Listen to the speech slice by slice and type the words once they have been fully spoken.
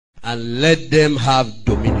and let them have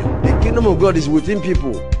dominion. The kingdom of God is within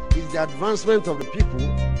people. It's the advancement of the people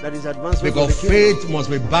that is advancement Because of the kingdom. faith must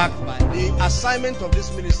be backed by the assignment of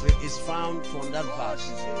this ministry is found from that verse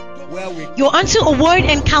where we. You're onto a word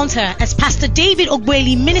encounter as Pastor David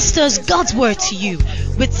Ogbueli ministers God's word to you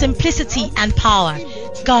with simplicity and power.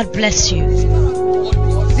 God bless you.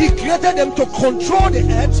 He created them to control the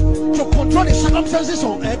earth, to control the circumstances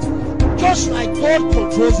on earth, just like God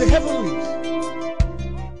controls the heavenlies.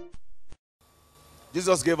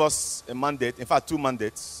 Jesus gave us a mandate, in fact, two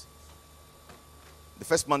mandates. The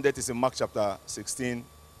first mandate is in Mark chapter 16,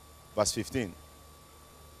 verse 15,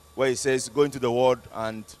 where he says, go into the world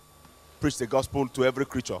and preach the gospel to every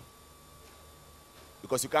creature.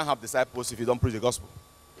 Because you can't have disciples if you don't preach the gospel.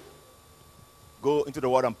 Go into the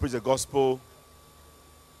world and preach the gospel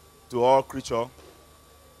to all creature.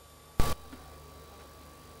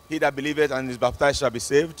 He that believeth and is baptized shall be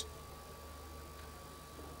saved.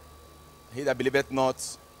 He that believeth not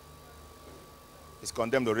is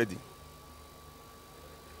condemned already.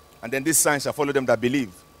 And then this sign shall follow them that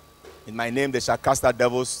believe. In my name they shall cast out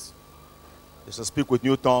devils. They shall speak with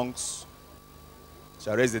new tongues.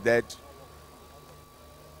 Shall raise the dead.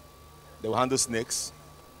 They will handle snakes.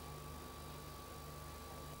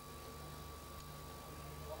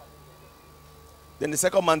 Then the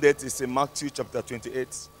second mandate is in Matthew chapter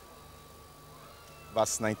 28,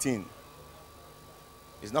 verse 19.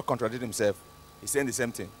 He's not contradicting himself. He's saying the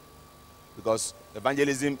same thing. Because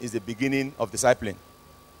evangelism is the beginning of discipling.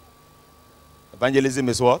 Evangelism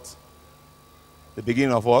is what? The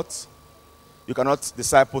beginning of what? You cannot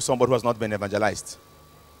disciple somebody who has not been evangelized.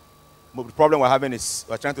 But the problem we're having is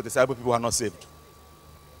we're trying to disciple people who are not saved.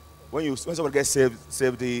 When somebody gets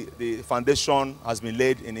saved, the foundation has been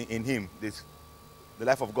laid in him. The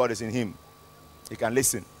life of God is in him. He can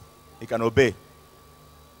listen. He can obey.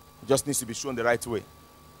 He just needs to be shown the right way.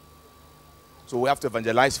 So we have to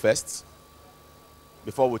evangelize first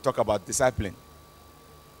before we talk about discipling.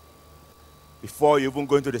 Before you even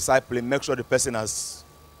go into discipling, make sure the person has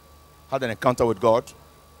had an encounter with God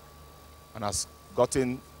and has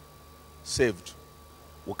gotten saved.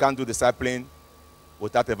 We can't do discipling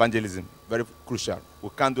without evangelism. Very crucial. We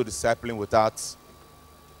can't do discipling without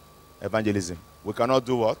evangelism. We cannot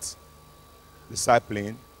do what?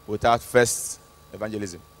 Discipling without first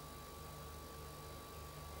evangelism.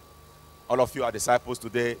 All of you are disciples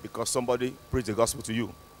today because somebody preached the gospel to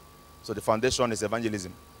you. So the foundation is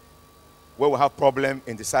evangelism. Where we have problem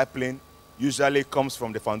in discipling usually comes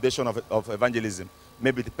from the foundation of evangelism.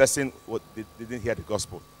 Maybe the person didn't hear the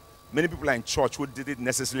gospel. Many people are in church who didn't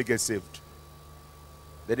necessarily get saved.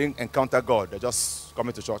 They didn't encounter God. They're just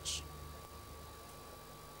coming to church.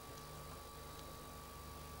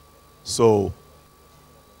 So,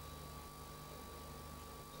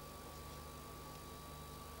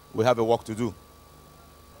 we have a work to do.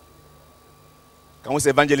 Can we say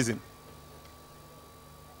evangelism?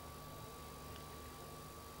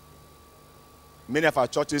 Many of our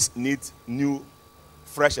churches need new,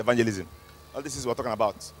 fresh evangelism. All this is what we're talking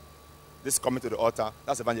about. This coming to the altar,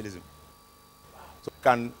 that's evangelism. So we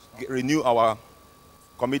can renew our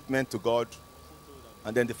commitment to God,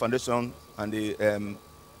 and then the foundation and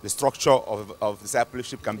the structure of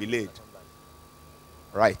discipleship can be laid.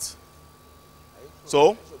 Right.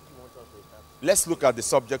 So, let's look at the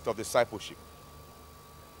subject of discipleship.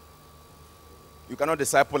 You cannot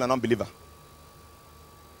disciple an unbeliever.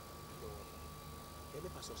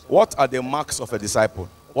 What are the marks of a disciple?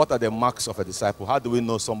 What are the marks of a disciple? How do we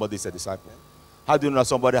know somebody is a disciple? How do we know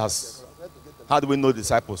somebody has... How do we know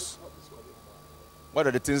disciples? What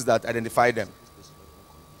are the things that identify them?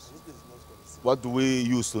 What do we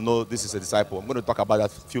use to know this is a disciple? I'm going to talk about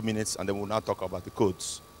that in a few minutes, and then we'll now talk about the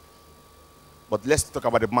codes. But let's talk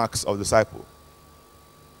about the marks of disciple.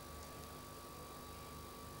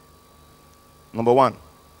 Number one,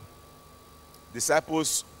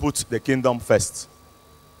 disciples put the kingdom first.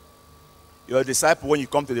 You're a disciple when you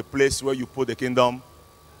come to the place where you put the kingdom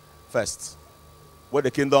first. Where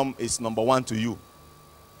the kingdom is number one to you.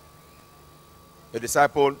 A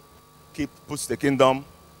disciple puts the kingdom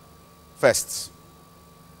first.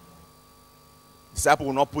 Disciple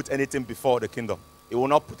will not put anything before the kingdom. He will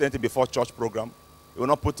not put anything before church program. He will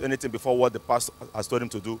not put anything before what the pastor has told him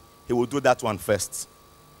to do. He will do that one first.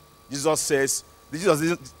 Jesus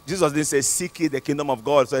didn't say, seek ye the kingdom of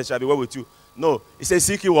God, so it shall be well with you. No, he says,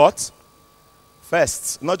 seek ye what?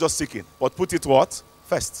 First. Not just seeking, but put it what?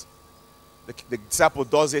 First. The disciple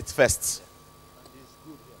does it first.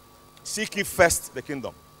 Seek ye first the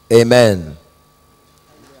kingdom. Amen.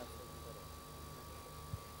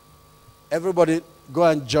 Everybody go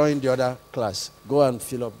and join the other class. Go and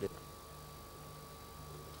fill up there.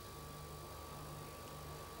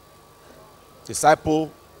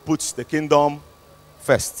 Disciple puts the kingdom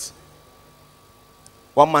first.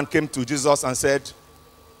 One man came to Jesus and said,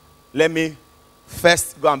 let me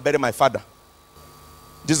first go and bury my father.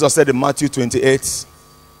 Jesus said in Matthew 28,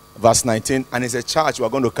 verse 19, and it's a charge we are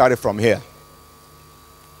going to carry from here.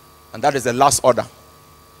 And that is the last order.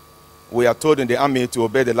 We are told in the army to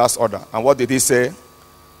obey the last order. And what did he say?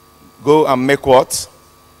 Go and make what?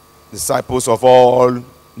 Disciples of all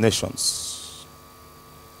nations.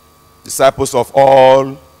 Disciples of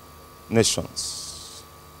all nations.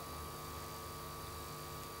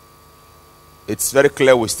 It's very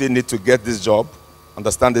clear we still need to get this job,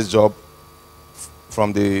 understand this job,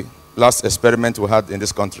 from the last experiment we had in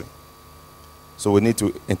this country. So we need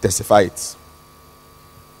to intensify it.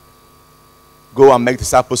 Go and make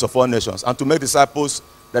disciples of all nations. And to make disciples,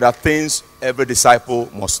 there are things every disciple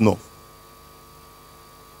must know.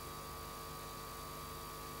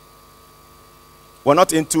 We're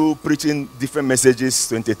not into preaching different messages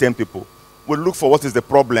to entertain people. We look for what is the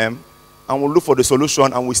problem, and we'll look for the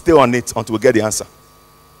solution, and we stay on it until we get the answer.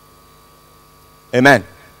 Amen.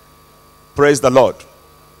 Praise the Lord.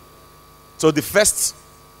 So the first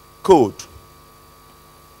code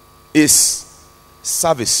is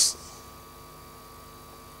service.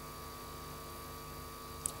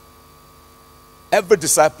 Every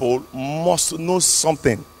disciple must know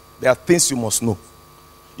something. There are things you must know.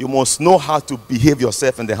 You must know how to behave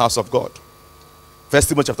yourself in the house of God. 1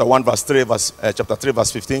 Timothy chapter 1, verse 3, chapter 3,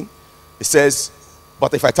 verse 15. It says,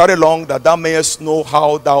 but if I tarry long, that thou mayest know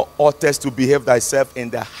how thou oughtest to behave thyself in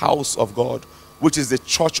the house of God, which is the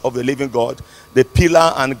church of the living God, the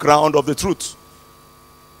pillar and ground of the truth.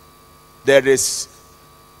 There is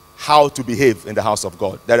how to behave in the house of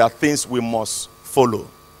God. There are things we must follow.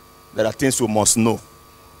 There are things we must know.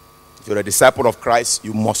 If you're a disciple of Christ,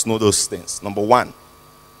 you must know those things. Number one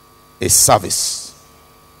is service.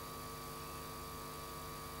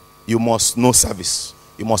 You must know service.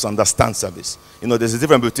 You must understand service. You know, there's a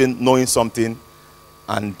difference between knowing something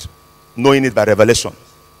and knowing it by revelation.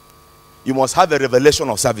 You must have a revelation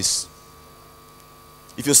of service.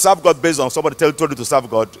 If you serve God based on somebody told you to serve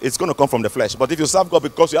God, it's going to come from the flesh. But if you serve God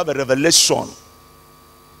because you have a revelation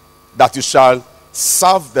that you shall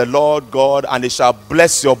serve the Lord God, and He shall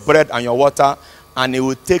bless your bread and your water, and He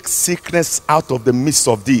will take sickness out of the midst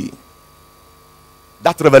of thee.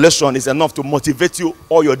 That revelation is enough to motivate you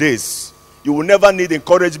all your days. You will never need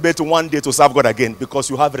encouragement one day to serve God again, because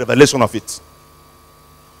you have a revelation of it.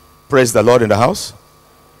 Praise the Lord in the house.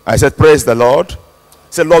 I said, praise the Lord.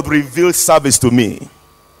 Say, Lord, reveal service to me.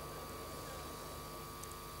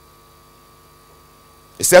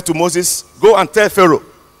 He said to Moses, go and tell Pharaoh,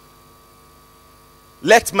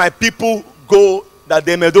 let my people go that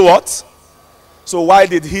they may do what? So why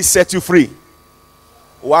did He set you free?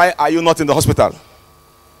 Why are you not in the hospital?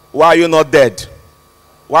 Why are you not dead?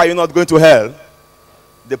 Why are you not going to hell?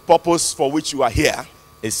 The purpose for which you are here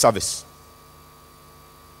is service.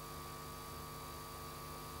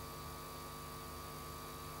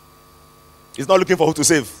 He's not looking for who to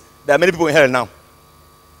save. There are many people in hell now.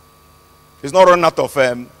 He's not running out of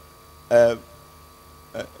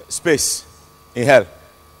space in hell.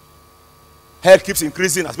 Hell keeps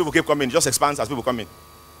increasing as people keep coming. It just expands as people come in.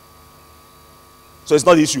 So it's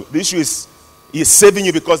not the issue. The issue is He is saving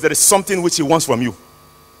you because there is something which He wants from you.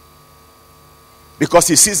 Because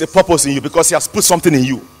He sees a purpose in you. Because He has put something in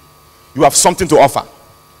you. You have something to offer.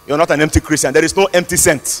 You're not an empty Christian. There is no empty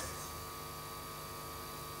cent.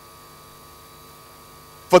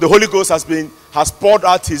 For the Holy Ghost has poured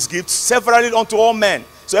out His gifts severally unto all men.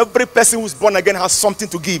 So every person who is born again has something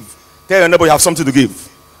to give. Tell your neighbor you have something to give.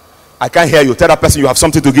 I can't hear you. Tell that person you have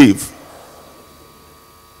something to give.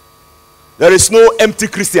 There is no empty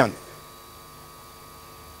Christian.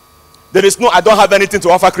 There is no, I don't have anything to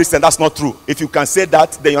offer Christian. That's not true. If you can say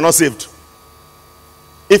that, then you're not saved.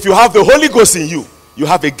 If you have the Holy Ghost in you, you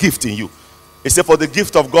have a gift in you. He said, for the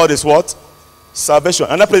gift of God is what? Salvation.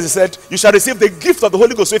 Another place he said, you shall receive the gift of the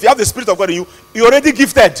Holy Ghost. So if you have the Spirit of God in you, you're already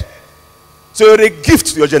gifted. So you're a gift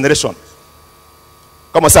to your generation.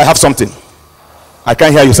 Come on, say, I have something. I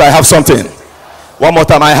can't hear you. Say, I have something. One more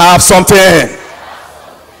time, I have something.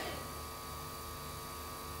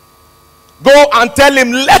 Go and tell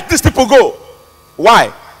him, let these people go.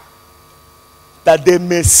 Why? That they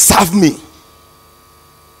may serve me.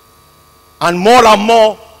 And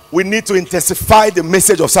more, we need to intensify the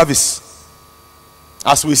message of service.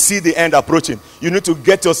 As we see the end approaching, you need to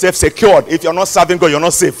get yourself secured. If you're not serving God, you're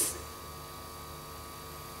not safe.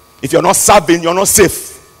 If you're not serving, you're not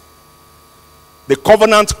safe. The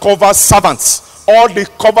covenant covers servants. All the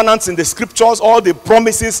covenants in the scriptures, all the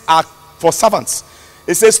promises are for servants.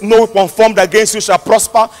 It says, no weapon formed against you shall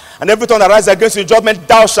prosper, and every tongue that rises against you in judgment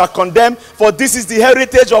thou shalt condemn. For this is the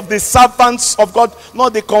heritage of the servants of God,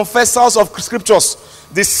 not the confessors of scriptures,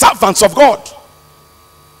 the servants of God.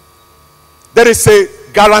 There is a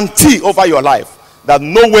guarantee over your life that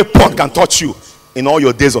no weapon can touch you in all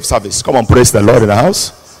your days of service. Come on, praise the Lord in the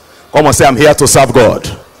house. Come on, say, I'm here to serve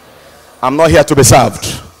God. I'm not here to be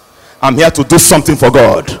served. I'm here to do something for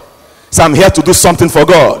God. So I'm here to do something for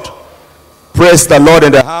God. Praise the Lord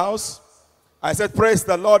in the house. I said, praise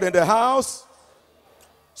the Lord in the house.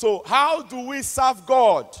 So how do we serve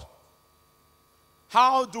God?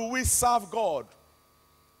 How do we serve God?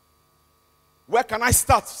 Where can I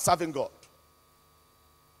start serving God?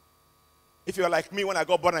 If you're like me, when I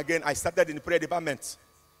got born again, I started in the prayer department.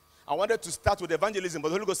 I wanted to start with evangelism, but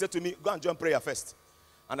the Holy Ghost said to me, go and join prayer first.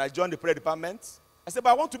 And I joined the prayer department. I said,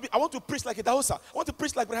 but I want to preach like Idahosa. I want to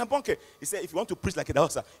preach like Braham Bonke. He said, if you want to preach like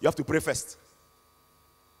Idahosa, you have to pray first.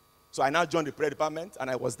 So I now joined the prayer department, and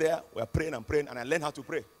I was there. We were praying, and I learned how to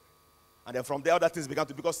pray. And then from there, other things began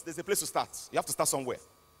to, because there's a place to start. You have to start somewhere.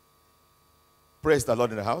 Praise the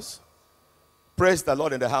Lord in the house. Praise the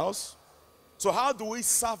Lord in the house. So how do we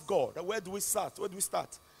serve God? Where do we start? Where do we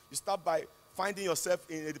start? You start by finding yourself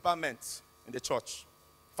in a department in the church.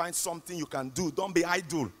 Find something you can do. Don't be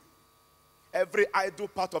idle. Every idle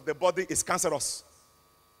part of the body is cancerous.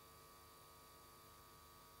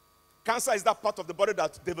 Cancer is that part of the body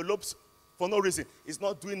that develops for no reason. It's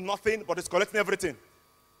not doing nothing, but it's collecting everything.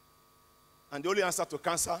 And the only answer to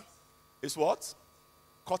cancer is what?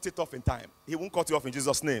 Cut it off in time. He won't cut you off in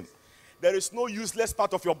Jesus' name. There is no useless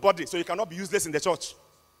part of your body, so you cannot be useless in the church.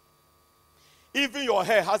 Even your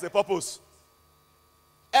hair has a purpose.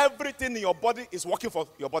 Everything in your body is working for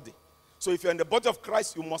your body. So if you're in the body of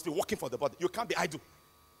Christ, you must be working for the body. You can't be idle.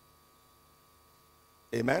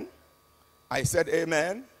 Amen? I said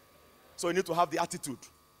amen. So you need to have the attitude.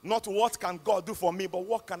 Not what can God do for me, but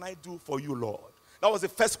what can I do for you, Lord? That was the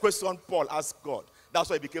first question Paul asked God.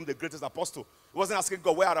 That's why he became the greatest apostle. He wasn't asking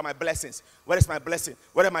God, where are my blessings? Where is my blessing?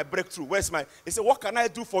 Where is my breakthrough? Where's my... He said, what can I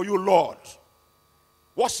do for you, Lord?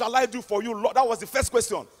 What shall I do for you, Lord? That was the first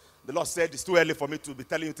question. The Lord said, it's too early for me to be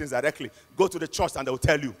telling you things directly. Go to the church and they will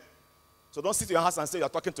tell you. So don't sit in your house and say you're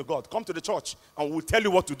talking to God. Come to the church and we'll tell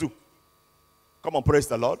you what to do. Come on, praise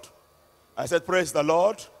the Lord. I said, praise the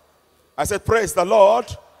Lord. I said, praise the Lord.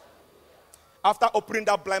 After opening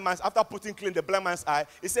that blind man's, after putting clean the blind man's eye,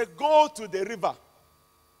 he said, go to the river,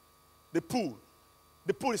 the pool.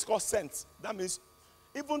 The pool is called scent. That means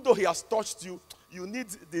even though he has touched you, you need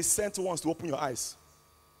the sent ones to open your eyes.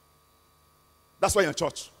 That's why you're in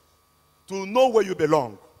church. To know where you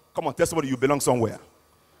belong. Come on, tell somebody you belong somewhere.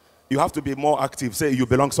 You have to be more active. Say you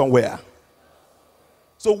belong somewhere.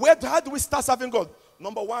 So how do we start serving God?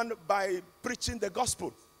 Number one, by preaching the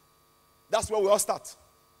gospel. That's where we all start.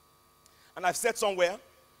 And I've said somewhere,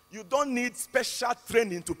 you don't need special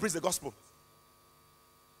training to preach the gospel.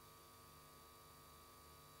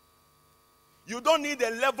 You don't need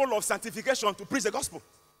a level of sanctification to preach the gospel.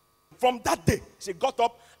 From that day, she got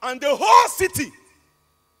up and the whole city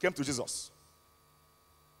came to Jesus.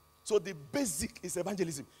 So the basic is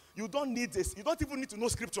evangelism. You don't need this. You don't even need to know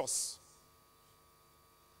scriptures.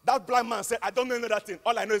 That blind man said, I don't know any other thing.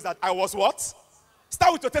 All I know is that I was what?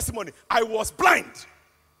 Start with your testimony. I was blind.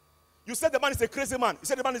 You said the man is a crazy man. You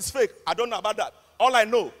said the man is fake. I don't know about that. All I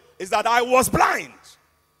know is that I was blind.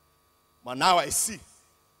 But now I see.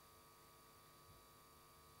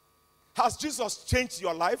 Has Jesus changed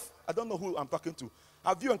your life? I don't know who I'm talking to.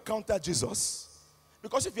 Have you encountered Jesus?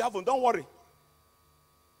 Because if you haven't, don't worry.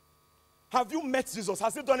 Have you met Jesus?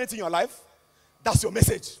 Has he done anything in your life? That's your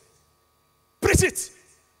message. Preach it.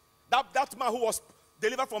 That man who was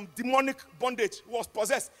delivered from demonic bondage, who was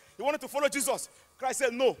possessed, he wanted to follow Jesus. Christ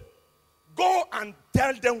said, no. Go and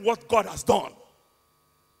tell them what God has done.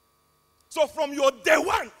 So from your day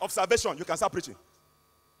one of salvation, you can start preaching.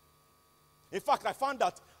 In fact, I found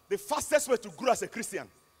that the fastest way to grow as a Christian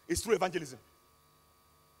is through evangelism.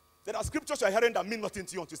 There are scriptures you're hearing that mean nothing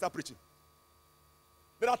to you until you start preaching.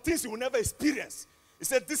 There are things you will never experience. He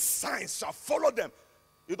said, these signs shall follow them.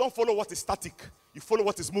 You don't follow what is static. You follow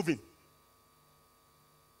what is moving.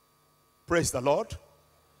 Praise the Lord.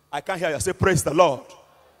 I can't hear you. Say, praise the Lord.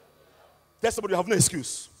 Tell somebody you have no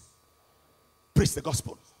excuse. Preach the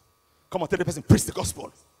gospel. Come on, tell the person, preach the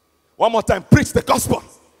gospel. One more time, preach the gospel.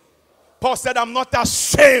 Paul said, I'm not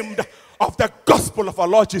ashamed of the gospel of our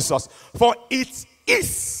Lord Jesus. For it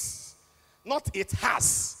is, not it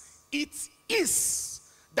has, it is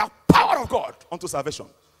the power of God unto salvation.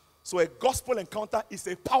 So a gospel encounter is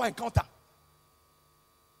a power encounter.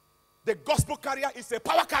 The gospel carrier is a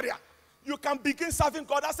power carrier. You can begin serving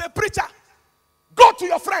God as a preacher. Go to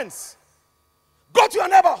your friends. Go to your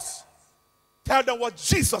neighbors. Tell them what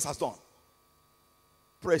Jesus has done.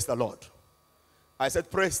 Praise the Lord. I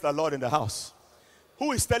said, praise the Lord in the house.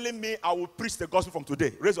 Who is telling me I will preach the gospel from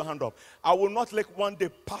today? Raise your hand up. I will not let one day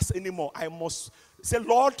pass anymore. I must say,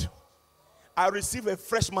 Lord, I receive a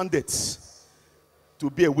fresh mandate to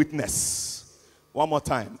be a witness. One more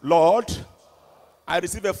time. Lord, I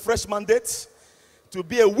receive a fresh mandate to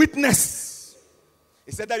be a witness.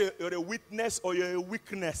 He said that you're a witness or you're a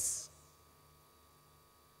weakness.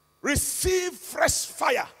 Receive fresh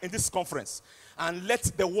fire in this conference and let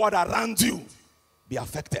the world around you be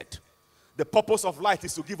affected. The purpose of light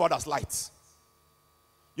is to give others light.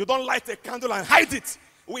 You don't light a candle and hide it.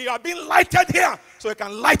 We are being lighted here so you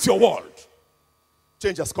can light your world.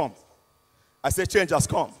 Change has come. I say change has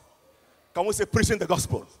come. Can we say preaching the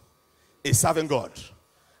gospel is serving God?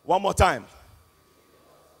 One more time.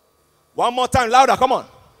 One more time, louder, come on.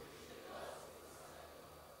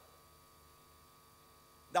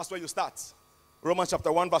 That's where you start. Romans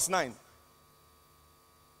chapter 1 verse 9.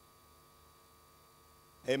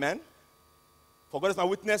 Amen. For God is my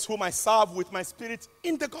witness, whom I serve with my spirit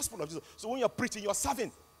in the gospel of Jesus. So when you're preaching, you're serving.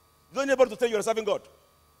 You don't need anybody to tell you you're serving God.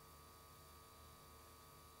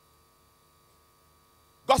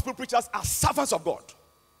 Gospel preachers are servants of God.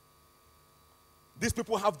 These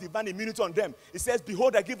people have divine immunity on them. It says,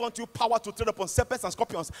 behold, I give unto you power to tread upon serpents and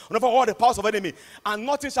scorpions, and over all the powers of the enemy, and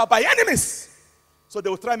nothing shall by enemies. So they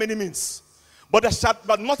will try many means. But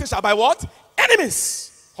nothing shall by what?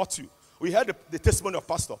 Enemies hurt you. We heard the testimony of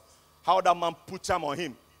Pastor, how that man put charm on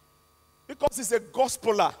him. Because he's a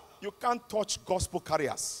gospeler, you can't touch gospel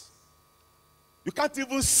carriers. You can't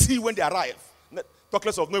even see when they arrive. Talk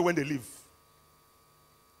less of knowing when they leave.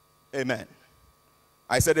 Amen.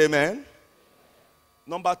 I said amen.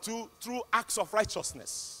 Number 2, through acts of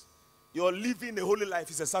righteousness. Your living a holy life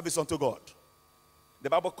is a service unto God. The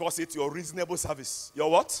Bible calls it your reasonable service. Your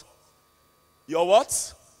what? Your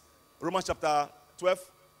what? Romans chapter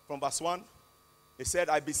 12 from verse 1. He said,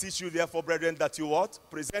 I beseech you therefore, brethren, that you what?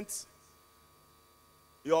 Present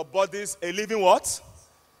your bodies a living what?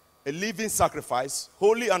 A living sacrifice.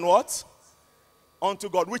 Holy and what? Unto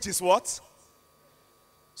God. Which is what?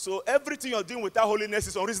 So everything you're doing without holiness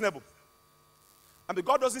is unreasonable. I mean,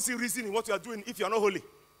 God doesn't see reason in what you are doing if you are not holy.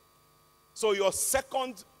 So your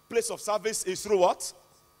second place of service is through what?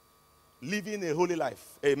 Living a holy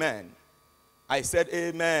life. Amen. I said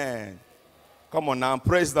amen. Come on now.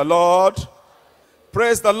 Praise the Lord.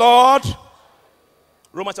 Praise the Lord.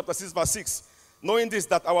 Romans chapter 6 verse 6. Knowing this,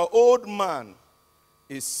 that our old man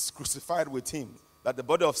is crucified with him, that the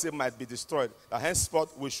body of sin might be destroyed, that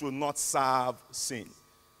henceforth we should not serve sin.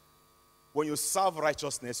 When you serve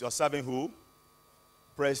righteousness, you are serving who?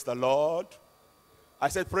 Praise the Lord. I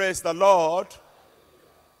said praise the Lord.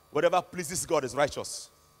 Whatever pleases God is righteous.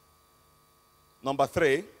 Number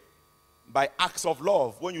 3, by acts of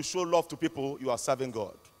love. When you show love to people, you are serving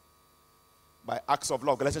God. By acts of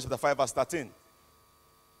love. Galatians chapter 5 verse 13.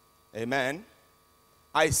 Amen.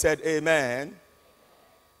 I said amen.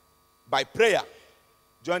 By prayer.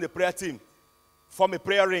 Join the prayer team. Form a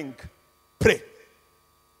prayer ring. Pray.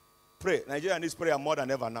 Pray. Nigeria needs prayer more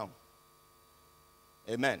than ever now.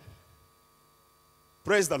 Amen.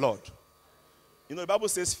 Praise the Lord. You know, the Bible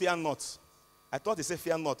says, fear not. I thought it said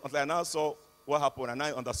fear not until I now saw what happened and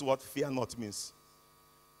I understood what fear not means.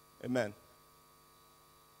 Amen.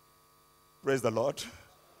 Praise the Lord.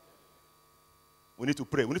 We need to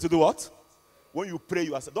pray. We need to do what? When you pray,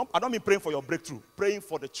 you are. I don't mean praying for your breakthrough. Praying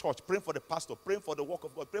for the church. Praying for the pastor. Praying for the work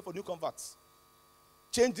of God. Praying for new converts.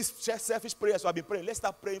 Change these selfish prayers we have been praying. Let's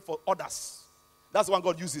start praying for others. That's what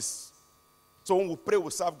God uses. So when we pray,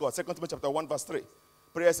 we serve God. 2 Timothy chapter 1 verse 3.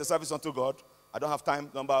 Prayer is a service unto God. I don't have time.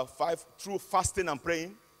 Number 5, through fasting and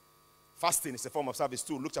praying. Fasting is a form of service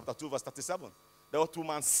too. Luke chapter 2 verse 37. The 2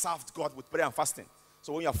 men served God with prayer and fasting.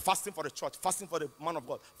 So when you are fasting for the church, fasting for the man of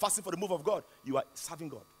God, fasting for the move of God, you are serving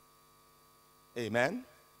God. Amen.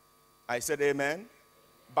 I said amen.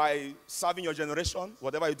 By serving your generation,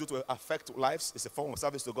 whatever you do to affect lives is a form of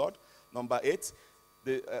service to God. Number 8,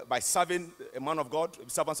 by serving a man of God,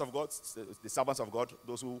 servants of God, the servants of God,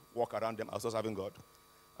 those who walk around them are also serving God.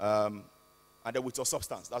 And then with your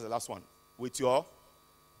substance, that's the last one.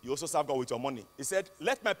 You also serve God with your money. He said,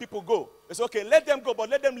 let my people go. It's okay, let them go, but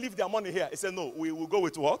let them leave their money here. He said, no, we will go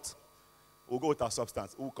with what? We'll go with our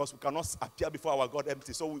substance. Because we cannot appear before our God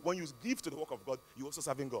empty. So when you give to the work of God, you're also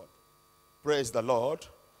serving God. Praise the Lord.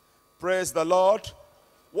 Praise the Lord.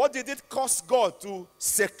 What did it cost God to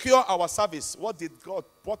secure our service? What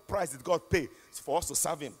price did God pay for us to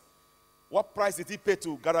serve him? What price did he pay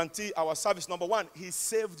to guarantee our service? Number 1, he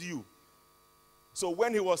saved you. So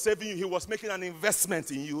when he was saving you, he was making an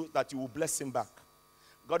investment in you that you will bless him back.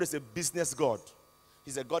 God is a business God.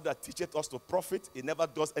 He's a God that teaches us to profit. He never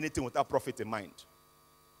does anything without profit in mind.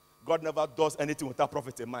 God never does anything without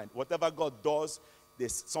profit in mind. Whatever God does,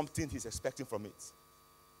 there's something he's expecting from it.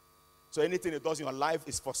 So anything he does in your life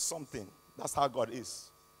is for something. That's how God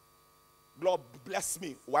is. Lord, bless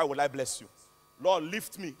me. Why will I bless you? Lord,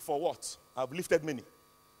 lift me. For what? I've lifted many.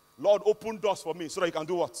 Lord, open doors for me so that you can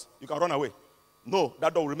do what? You can run away. No,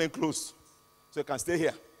 that door will remain closed. So you can stay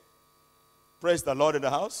here. Praise the Lord in the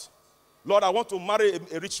house. Lord, I want to marry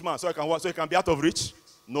a rich man so he can be out of reach.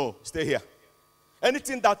 No, stay here.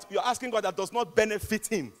 Anything that you're asking God that does not benefit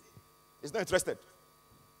him, he's not interested.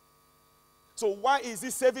 So why is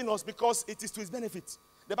he saving us? Because it is to his benefit.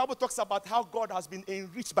 The Bible talks about how God has been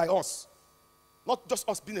enriched by us. Not just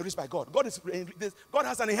us being enriched by God. God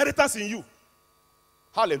has an inheritance in you.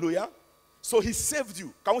 Hallelujah. So he saved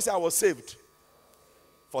you. Can we say I was saved?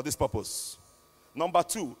 For this purpose. Number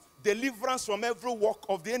 2, deliverance from every work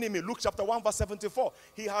of the enemy. Luke chapter 1 verse 74.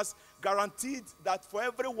 He has guaranteed that for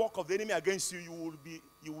every work of the enemy against you,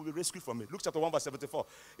 you will be rescued from it. Luke chapter 1 verse 74.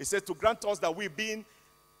 It says to grant us that we being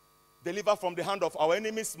delivered from the hand of our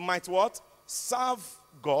enemies might what? Serve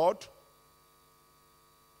God.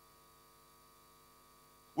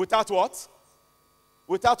 Without what?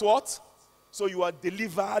 Without what? So you are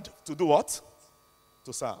delivered to do what?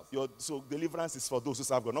 To serve. So deliverance is for those who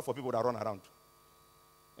serve God, not for people that run around.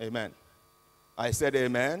 Amen. I said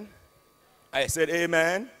amen. I said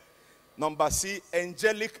amen. Number C,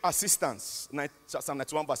 angelic assistance. Psalm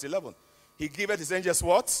 91 verse 11. He giveth his angels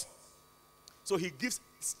what? So he gives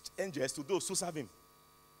angels to those who serve him.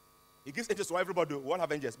 He gives angels to everybody. We all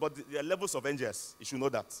have angels, but there are levels of angels. You should know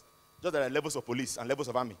that. Just there are levels of police and levels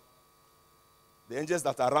of army. The angels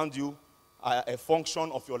that are around you are a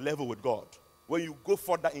function of your level with God. When you go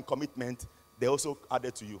further in commitment, they also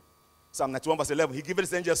added to you. Psalm 91 verse 11. He gives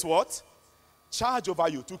his angels what? Charge over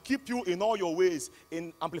you to keep you in all your ways.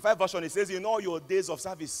 In Amplified version, it says in all your days of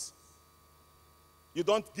service. You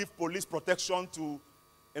don't give police protection to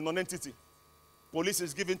a non-entity. Police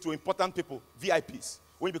is given to important people, VIPs.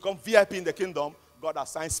 When you become VIP in the kingdom, God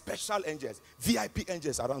assigns special angels, VIP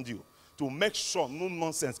angels around you to make sure no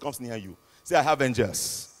nonsense comes near you. Say, I have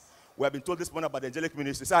angels. We have been told this morning about the angelic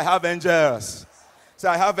ministry. Say, I have angels. Say,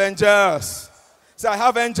 I have angels. Say, I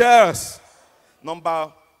have angels.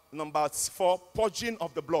 Number 4, purging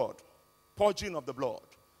of the blood. Purging of the blood.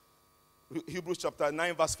 Hebrews chapter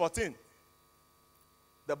 9 verse 14.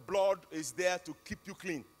 The blood is there to keep you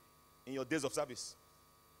clean in your days of service.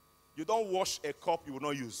 You don't wash a cup you will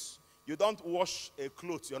not use. You don't wash a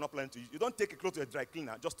cloth you're not planning to use. You don't take a cloth to a dry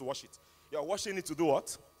cleaner just to wash it. You're washing it to do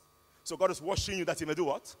what? So God is washing you that he may do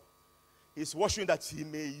what? He's washing you that he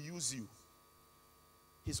may use you.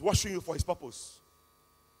 He's washing you for his purpose.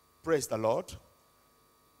 Praise the Lord.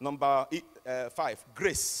 Number 5,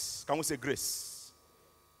 grace. Can we say grace?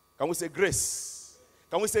 Can we say grace?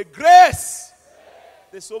 Can we say grace?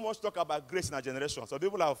 There's so much talk about grace in our generation. So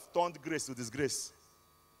people have turned grace to disgrace.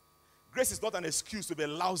 Grace is not an excuse to be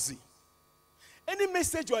lousy. Any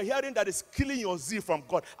message you are hearing that is killing your zeal from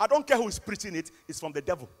God, I don't care who is preaching it, it's from the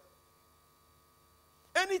devil.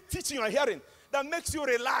 Any teaching you are hearing that makes you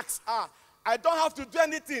relax, I don't have to do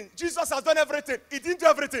anything. Jesus has done everything. He didn't do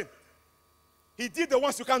everything. He did the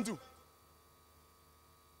ones you can't do.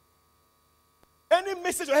 Any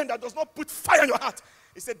message you are hearing that does not put fire in your heart,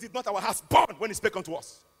 he said, did not our hearts burn when he spake unto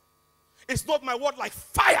us? It's not my word like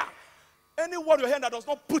fire. Any word you're hearing that does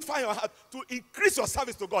not put fire in your heart to increase your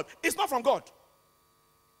service to God, it's not from God.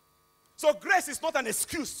 So grace is not an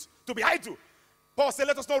excuse to be idle. Paul said,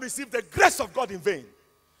 let us not receive the grace of God in vain.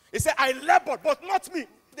 He said, I labored, but not me.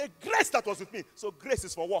 The grace that was with me. So grace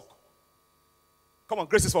is for work. Come on,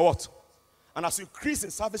 grace is for what? And as you increase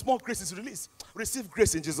in service, more grace is released. Receive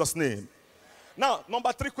grace in Jesus' name. Now,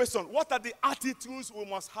 number 3 question. What are the attitudes we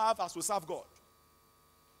must have as we serve God?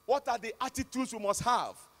 What are the attitudes we must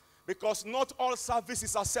have? Because not all service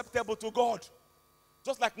is acceptable to God.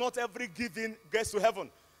 Just like not every giving gets to heaven.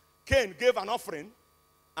 Cain gave an offering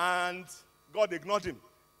and God ignored him.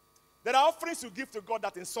 There are offerings you give to God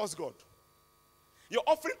that insults God. Your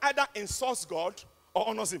offering either insults God or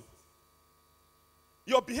honors him.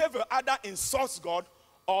 Your behavior either insults God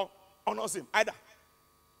or honors him. Either.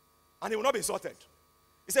 And he will not be insulted.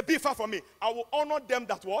 He said, be far from me. I will honor them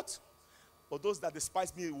that what? But those that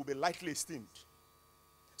despise me will be lightly esteemed.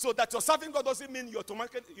 So that you're serving God doesn't mean you're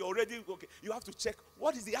already, okay. You have to check,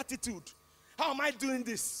 what is the attitude? How am I doing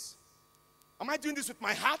this? Am I doing this with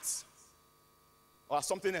my heart? Or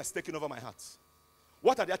something else taking over my heart?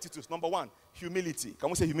 What are the attitudes? Number 1, humility. Can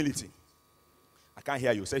we say humility? I can't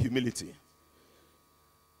hear you. Say humility.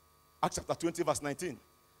 Acts chapter 20, verse 19.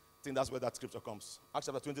 I think that's where that scripture comes. Acts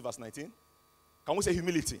chapter 20, verse 19. Can we say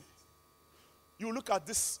humility? You look at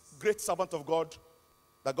this great servant of God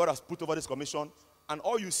that God has put over this commission, and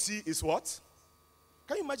all you see is what?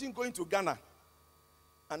 Can you imagine going to Ghana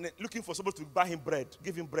and looking for somebody to buy him bread,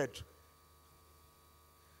 give him bread?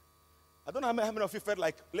 I don't know how many of you felt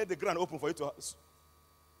like, let the ground open for you to.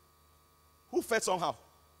 Who felt somehow?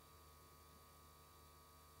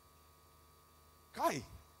 Kai.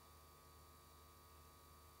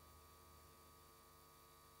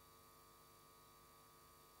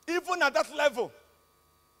 Even at that level.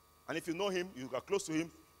 And if you know him, you are close to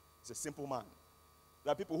him, he's a simple man.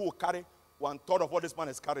 There are people who will carry 1/3 of what this man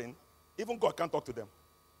is carrying. Even God can't talk to them.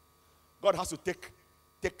 God has to take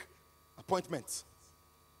appointments.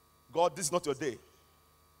 God, this is not your day.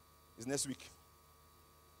 It's next week.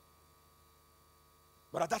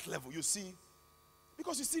 But at that level, you see,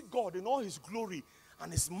 because you see God in all his glory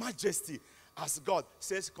and his majesty, as God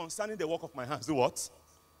says, concerning the work of my hands, do what?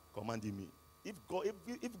 Commanding me. If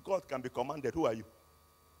God can be commanded, who are you?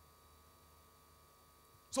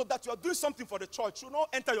 So that you are doing something for the church should not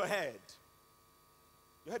enter your head.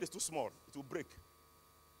 Your head is too small. It will break.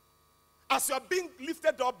 As you are being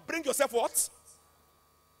lifted up, bring yourself what?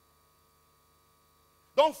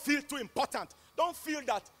 Don't feel too important. Don't feel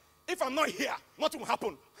that if I'm not here, nothing will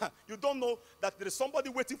happen. You don't know that there is somebody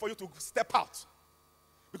waiting for you to step out.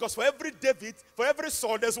 Because for every David, for every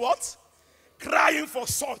Saul, there's what? Crying for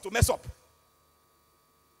Saul to mess up.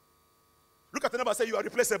 Look at the neighbor and say, you are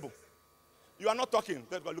replaceable. You are not talking.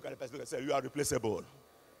 Let God look at the person and say, you are replaceable.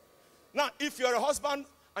 Now, if you're a husband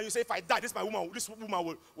and you say, if I die, this woman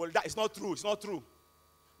will die. It's not true. It's not true.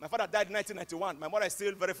 My father died in 1991. My mother is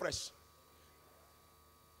still very fresh.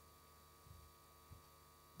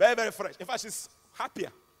 Very, very fresh. In fact, she's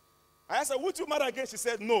happier. I said, would you marry again? She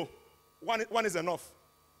said, no. One is enough.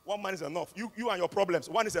 One man is enough. You and your problems.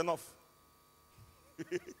 One is enough.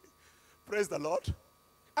 Praise the Lord.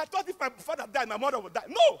 I thought if my father died, my mother would die.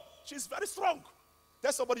 No. She's very strong.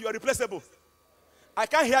 Tell somebody you are replaceable. I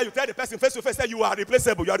can't hear you tell the person face to face that you are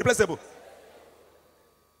replaceable. You are replaceable.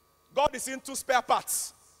 God is into spare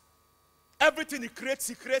parts. Everything he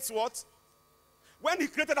creates what? When he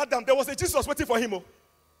created Adam, there was a Jesus waiting for him.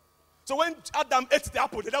 So when Adam ate the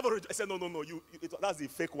apple, the devil said, no, that's the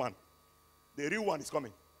fake one. The real one is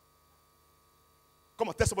coming. Come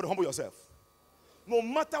on, tell somebody, humble yourself. No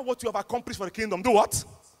matter what you have accomplished for the kingdom, do what?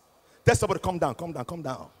 Tell somebody, come down.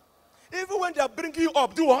 Even when they are bringing you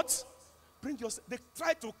up, do what? Bring yourself. They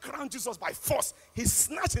try to crown Jesus by force. He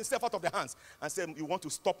snatched himself out of their hands and said, you want to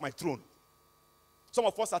stop my throne. Some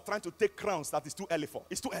of us are trying to take crowns that is too early for.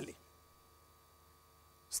 It's too early.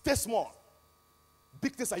 Stay small.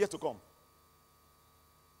 Big things are yet to come.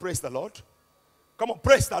 Praise the Lord. Come on,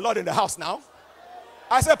 praise the Lord in the house now.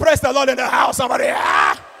 I said, praise the Lord in the house. Somebody.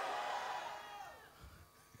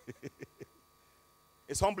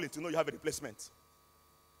 It's humbling to know you have a replacement.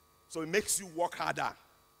 So it makes you work harder.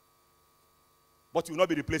 But you will not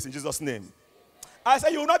be replaced in Jesus' name. I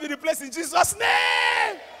said, you will not be replaced in Jesus'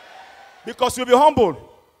 name. Because you'll be humble.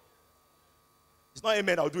 It's not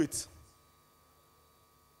amen, I'll do it.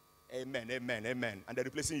 Amen. And they're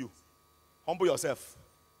replacing you. Humble yourself.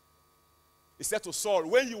 He said to Saul,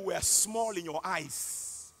 when you were small in your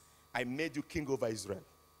eyes, I made you king over Israel.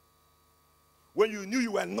 When you knew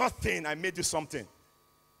you were nothing, I made you something.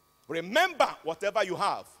 Remember, whatever you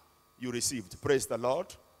have, you received. Praise the Lord.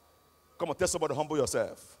 Come on, tell somebody, humble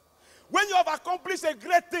yourself. When you have accomplished a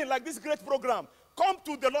great thing like this great program, come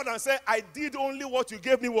to the Lord and say, I did only what you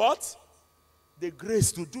gave me what? The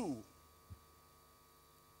grace to do.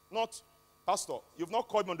 Not, Pastor, you've not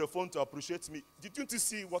called me on the phone to appreciate me. Did you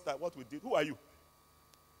see what we did? Who are you?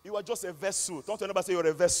 You are just a vessel. Don't anybody say you're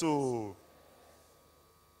a vessel.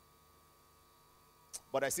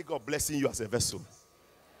 But I see God blessing you as a vessel.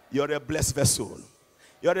 You're a blessed vessel.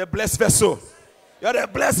 You're a blessed vessel. You're a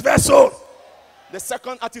blessed vessel. The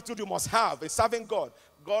second attitude you must have is serving God.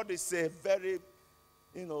 God is a very,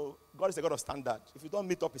 God is a God of standard. If you don't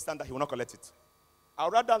meet up his standard, he will not collect it.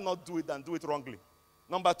 I'd rather not do it than do it wrongly.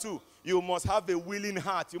 Number 2, you must have a willing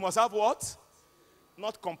heart. You must have what?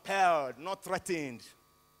 Not compelled, not threatened,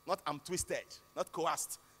 not I'm twisted, not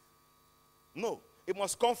coerced. No, it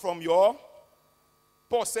must come from your.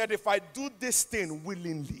 Paul said, if I do this thing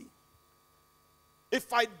willingly,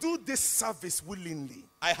 if I do this service willingly,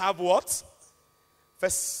 I have what?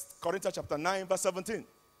 1 Corinthians chapter 9, verse 17. 1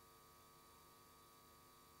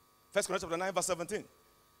 Corinthians chapter 9, verse 17.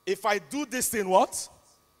 If I do this thing, what?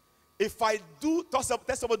 If I do, tell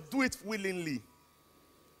somebody, do it willingly.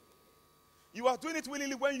 You are doing it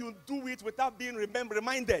willingly when you do it without being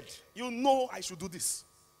reminded. You know I should do this.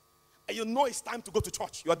 And you know it's time to go to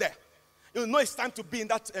church. You're there. You know it's time to be in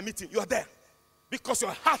that meeting. You're there. Because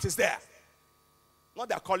your heart is there. Not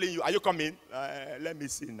they're calling you. Are you coming? Let me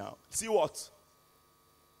see now. See what?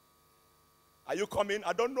 Are you coming?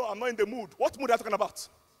 I don't know. I'm not in the mood. What mood are you talking about?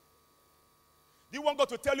 Do you want God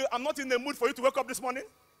to tell you, I'm not in the mood for you to wake up this morning?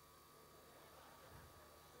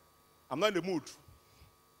 I'm not in the mood.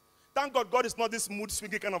 Thank God, God is not this mood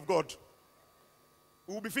swinging kind of God.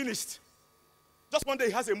 We will be finished. Just one day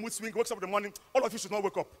he has a mood swing, wakes up in the morning, all of you should not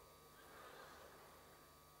wake up.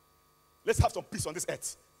 Let's have some peace on this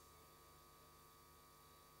earth.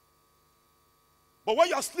 But when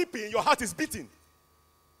you are sleeping, your heart is beating.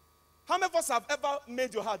 How many of us have ever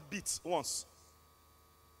made your heart beat once?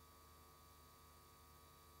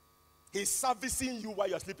 He's servicing you while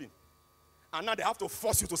you're sleeping. And now they have to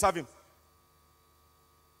force you to serve him.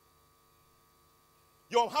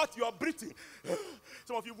 Your heart, you are breathing.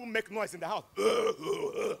 Some of you will make noise in the house.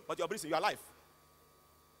 But you're breathing, you're alive.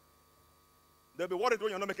 They'll be worried when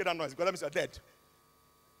you're not making that noise because that means you're dead.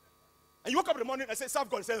 And you wake up in the morning and say, serve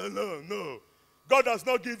God. And say, no. God has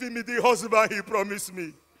not given me the husband he promised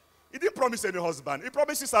me. He didn't promise any husband. He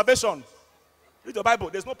promised you salvation. Read the Bible.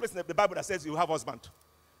 There's no place in the Bible that says you have a husband.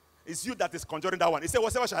 It's you that is conjuring that one. He said,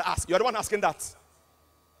 whatever shall I ask? You're the one asking that.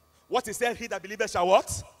 What he said, he that believeth shall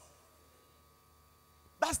what?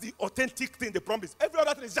 That's the authentic thing, the promise. Every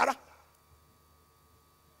other thing is jara.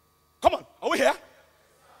 Come on, are we here?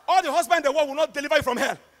 All the husbands in the world will not deliver you from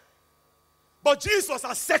hell. But Jesus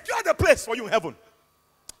has secured a place for you in heaven.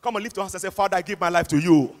 Come on, lift your hands and say, Father, I give my life to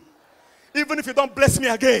you. Even if you don't bless me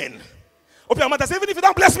again. Open your mouth and say, even if you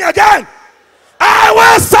don't bless me again, I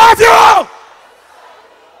will serve you.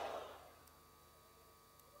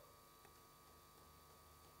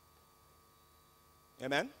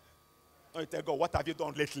 Amen. No, you tell God, what have you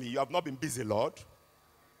done lately? You have not been busy, Lord.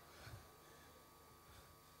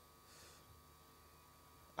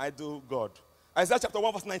 I do, God. Isaiah chapter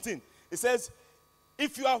 1 verse 19. It says,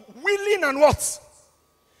 if you are willing and what?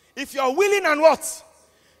 If you are willing and what?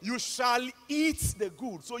 You shall eat the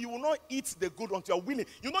good. So you will not eat the good until you are willing.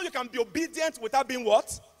 You know you can be obedient without being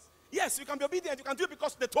what? Yes, you can be obedient. You can do it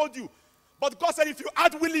because they told you. But God said if you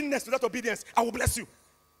add willingness to that obedience, I will bless you.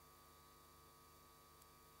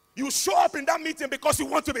 You show up in that meeting because you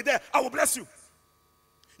want to be there, I will bless you.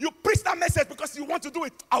 You preach that message because you want to do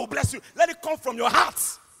it, I will bless you. Let it come from your heart.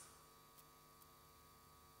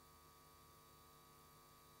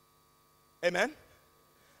 Amen.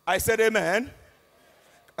 I said amen.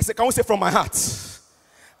 I said, can we say from my heart?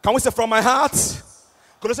 Can we say from my heart?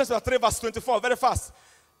 Colossians chapter 3 verse 24, very fast.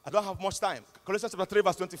 I don't have much time. Colossians chapter 3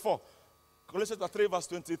 verse 24. Colossians chapter 3 verse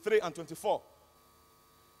 23 and 24.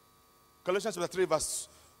 Colossians chapter 3 verse,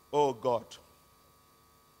 oh God.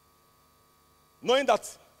 Knowing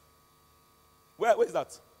that, where is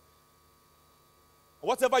that?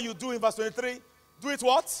 Whatever you do in verse 23, do it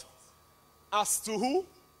what? As to who?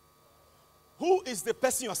 Who is the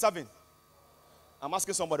person you're serving? I'm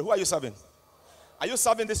asking somebody, who are you serving? Are you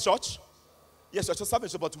serving this church? Yes, you're serving,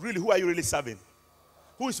 but really, who are you really serving?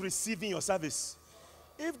 Who is receiving your service?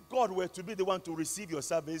 If God were to be the one to receive your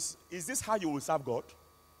service, is this how you will serve God?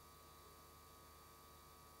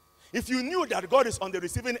 If you knew that God is on the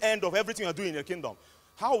receiving end of everything you're doing in your kingdom,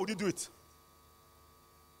 how would you do it?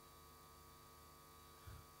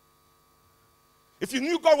 If you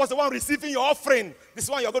knew God was the one receiving your offering, this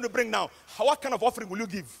one you're going to bring now, what kind of offering will you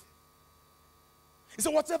give? He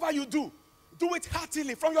said, whatever you do, do it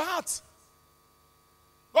heartily, from your heart.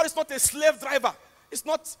 God is not a slave driver. It's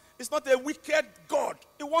not a wicked God.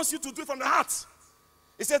 He wants you to do it from the heart.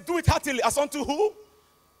 He said, do it heartily. As unto who?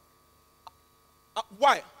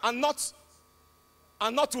 Why? And not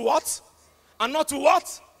to what? And not to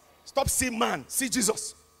what? Stop seeing man. See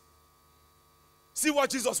Jesus. See what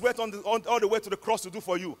Jesus went on all the way to the cross to do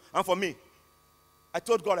for you and for me. I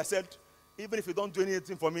told God, I said, even if you don't do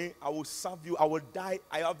anything for me, I will serve you. I will die.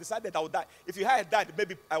 I have decided I will die. If you had died,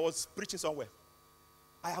 maybe I was preaching somewhere.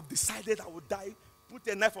 I have decided I will die. Put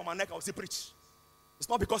a knife on my neck, I will still preach. It's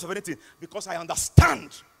not because of anything. Because I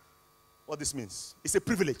understand what this means. It's a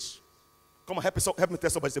privilege. Come on, help me tell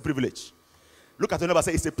somebody it's a privilege. Look at your neighbor and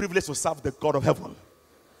say, it's a privilege to serve the God of heaven.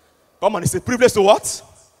 Come on, it's a privilege to what?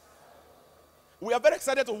 We are very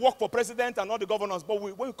excited to work for president and all the governors, but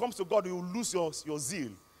when it comes to God, you lose your zeal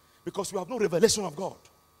because you have no revelation of God.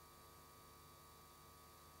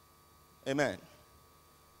 Amen.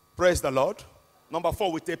 Praise the Lord. Number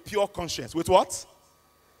 4, with a pure conscience. With what?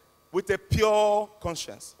 With a pure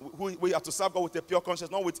conscience. We have to serve God with a pure conscience,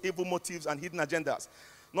 not with evil motives and hidden agendas.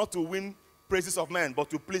 Not to win praises of men, but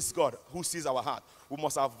to please God who sees our heart. We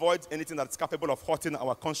must avoid anything that's capable of hurting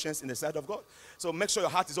our conscience in the sight of God. So make sure your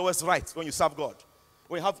heart is always right when you serve God.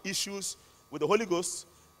 When you have issues with the Holy Ghost,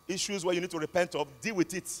 issues where you need to repent of, deal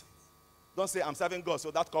with it. Don't say, I'm serving God,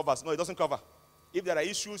 so that covers. No, it doesn't cover. If there are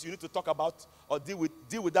issues you need to talk about or deal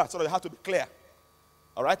with that, so that you have to be clear.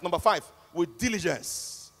 All right? Number 5, with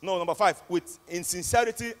diligence. No, number 5, in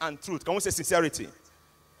sincerity and truth. Can we say sincerity?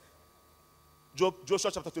 Joshua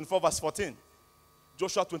chapter 24, verse 14.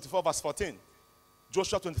 Joshua 24, verse 14.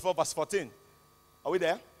 Joshua 24, verse 14. Are we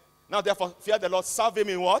there? Now, therefore, fear the Lord. Serve him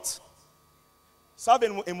in what? Serve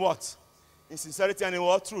him in what? In sincerity and in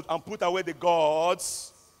what? Truth. And put away the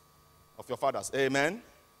gods of your fathers. Amen.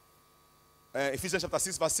 Ephesians chapter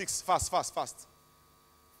 6, verse 6. Fast.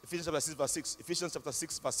 Ephesians chapter 6, verse 6. Ephesians chapter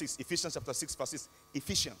 6, verse 6. Ephesians chapter 6, verse 6.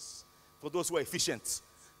 Ephesians. For those who are efficient.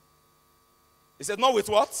 He said, not with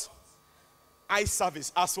what? Eye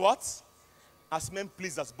service. As what? As men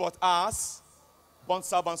pleasers, but as bond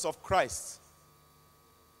servants of Christ.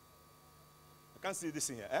 I can't see this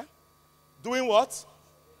in here. Eh? Doing what?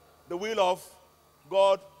 The will of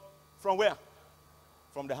God from where?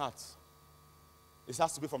 From the heart. It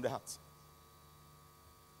has to be from the heart.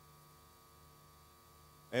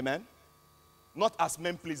 Amen? Not as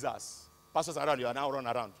men pleasers. Pastors around, you are now run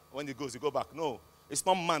around. When he goes, you go back. No, it's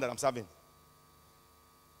not man that I'm serving.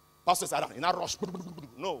 Pastors around, you now rush.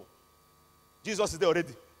 No. Jesus is there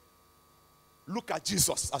already. Look at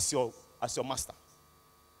Jesus as your master.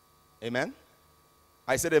 Amen?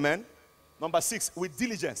 I said amen. Number 6, with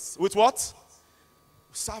diligence. With what?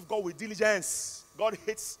 Serve God with diligence. God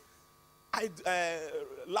hates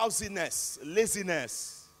lousiness,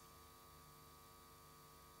 laziness.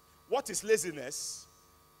 What is laziness?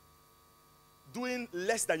 Doing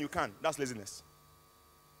less than you can. That's laziness.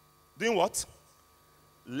 Doing what?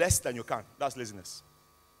 Less than you can. That's laziness.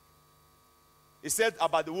 He said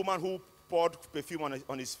about the woman who poured perfume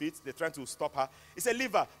on his feet. They're trying to stop her. He said,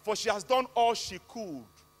 leave her, for she has done all she could.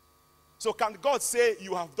 So can God say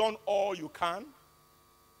you have done all you can?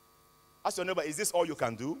 Ask your neighbor, is this all you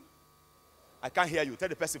can do? I can't hear you. Tell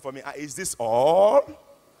the person for me, is this all?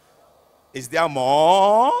 Is there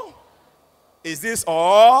more? Is this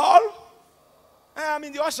all? I'm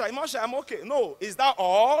in the usher. I'm okay. No, is that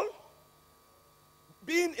all?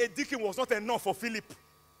 Being a deacon was not enough for Philip.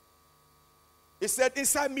 He said,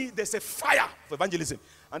 inside me, there's a fire for evangelism.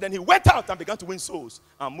 And then he went out and began to win souls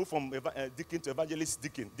and moved from deacon to evangelist,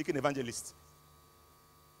 deacon evangelist.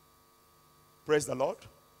 Praise the Lord.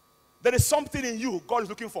 There is something in you God is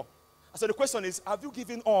looking for. So the question is, have you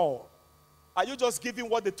given all? Are you just giving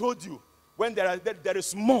what they told you when there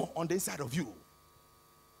is more on the inside of you?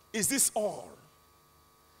 Is this all?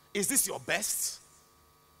 Is this your best?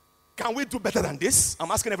 Can we do better than this? I'm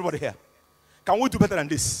asking everybody here. Can we do better than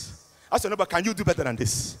this? Ask your neighbor, can you do better than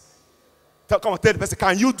this? Come on, tell the person,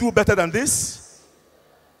 can you do better than this?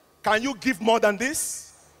 Can you give more than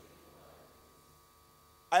this?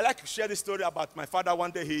 I like to share this story about my father.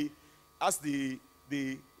 One day he asked the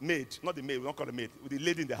maid, not the maid, we don't call the maid, the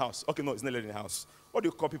lady in the house. Okay, no, it's not lady in the house. What do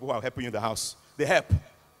you call people who are helping you in the house? The help.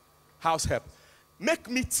 House help. Make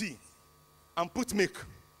me tea and put milk.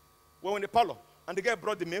 We were in the parlor, and the guy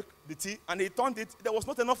brought the milk, the tea, and he turned it. There was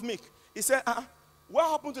not enough milk. He said, what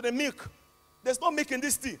happened to the milk? There's no milk in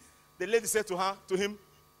this tea. The lady said to him,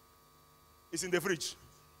 it's in the fridge.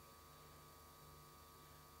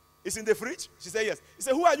 It's in the fridge? She said, yes. He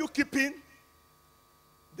said, who are you keeping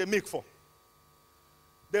the milk for?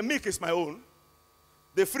 The milk is my own.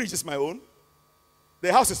 The fridge is my own.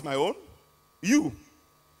 The house is my own. You.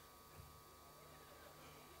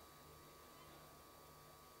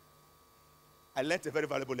 I learned a very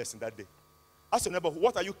valuable lesson that day. Ask your neighbor,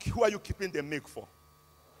 who are you keeping the milk for?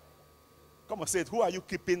 Come on, say it. Who are you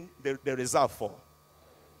keeping the reserve for?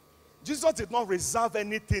 Jesus did not reserve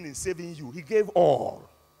anything in saving you. He gave all.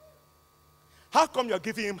 How come you're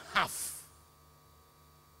giving him half?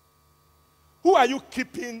 Who are you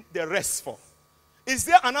keeping the rest for? Is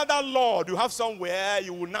there another Lord you have somewhere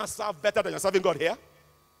you will now serve better than you're serving God here?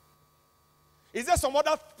 Is there some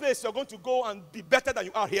other place you're going to go and be better than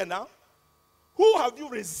you are here now? Who have you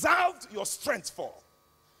reserved your strength for?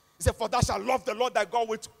 He said, for thou shalt love the Lord thy God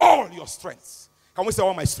with all your strength. Can we say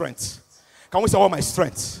all my strength? Can we say all my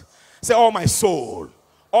strength? Say all my soul,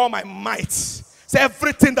 all my might. Say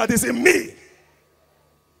everything that is in me.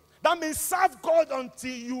 That means serve God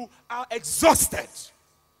until you are exhausted.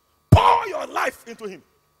 Pour your life into him.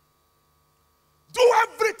 Do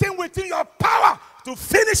everything within your power to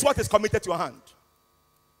finish what is committed to your hand.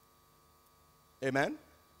 Amen.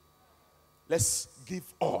 Let's give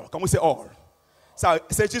all. Can we say all? So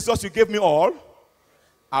say, Jesus, you gave me all.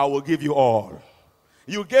 I will give you all.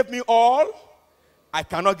 You gave me all, I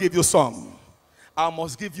cannot give you some. I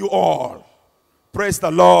must give you all. Praise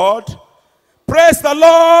the Lord. Praise the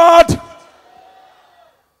Lord.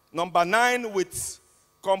 Number 9, with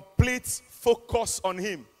complete focus on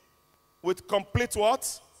him. With complete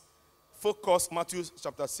what? Focus, Matthew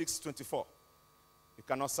chapter 6:24. You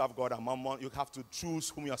cannot serve God and mammon. You have to choose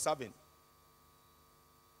whom you are serving.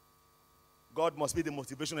 God must be the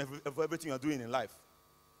motivation of everything you are doing in life.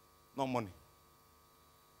 Not money.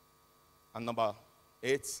 And number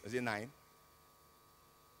 8, is it 9?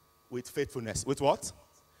 With faithfulness. With what?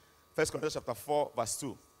 1 Corinthians chapter 4, verse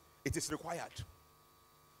 2. It is required.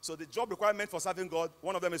 So the job requirement for serving God,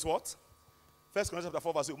 one of them is what? 1 Corinthians chapter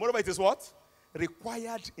 4, verse 2. Moreover, it is what?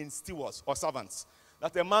 Required in stewards or servants.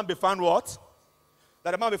 That a man be found what?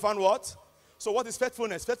 That a man be found what? So what is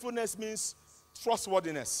faithfulness? Faithfulness means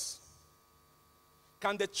trustworthiness.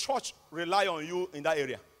 Can the church rely on you in that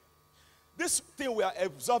area? This thing we are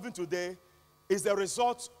observing today is the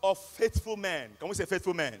result of faithful men. Can we say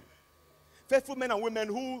faithful men? Faithful men and women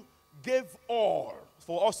who gave all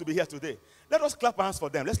for us to be here today. Let us clap our hands for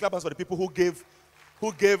them. Let's clap our hands for the people who gave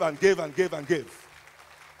and gave and gave and gave.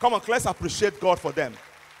 Come on, let's appreciate God for them.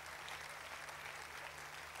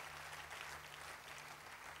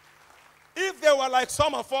 If they were like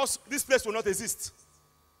some of us, this place will not exist.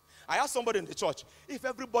 I asked somebody in the church, if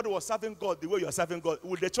everybody was serving God the way you are serving God,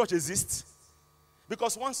 would the church exist?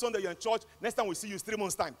 Because one Sunday you're in church, next time we see you is 3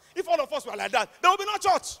 months' time. If all of us were like that, there will be no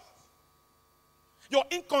church. Your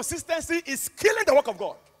inconsistency is killing the work of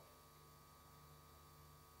God.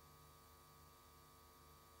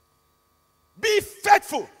 Be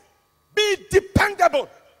faithful. Be dependable.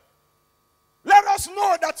 Let us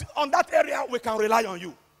know that on that area we can rely on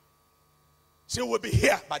you. She will be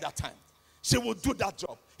here by that time. She will do that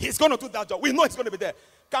job. He's going to do that job. We know he's going to be there.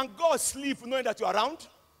 Can God sleep knowing that you are around?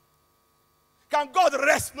 Can God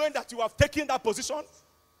rest knowing that you have taken that position?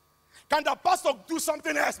 Can the pastor do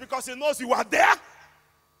something else because he knows you are there?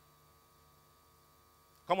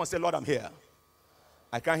 Come on, say, Lord, I'm here.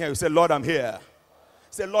 I can't hear you. Say, Lord, I'm here.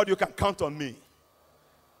 Say, Lord, you can count on me.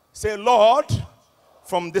 Say, Lord,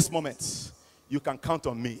 from this moment, you can count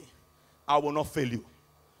on me. I will not fail you.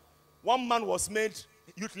 One man was made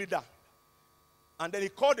youth leader. And then he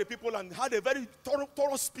called the people and had a very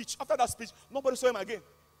thorough speech. After that speech, nobody saw him again.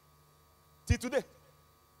 Till today.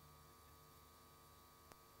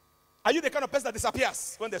 Are you the kind of person that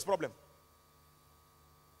disappears when there's a problem?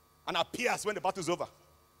 And appears when the battle is over?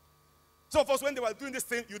 Some of us, when they were doing this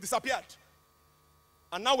thing, you disappeared.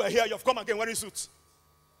 And now we're here, you've come again wearing suits.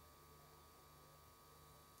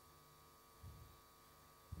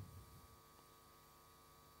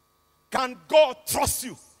 Can God trust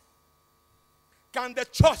you? Can the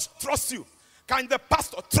church trust you? Can the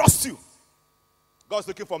pastor trust you? God's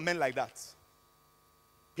looking for men like that.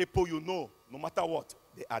 People you know, no matter what,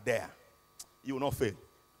 they are there. You will not fail.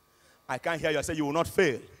 I can't hear you. I say you will not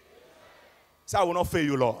fail. Say, I will not fail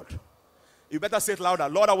you, Lord. You better say it louder.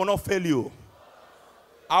 Lord, I will not fail you.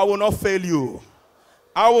 I will not fail you.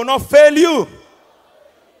 I will not fail you.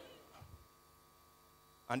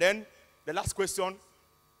 And then the last question.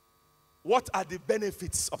 What are the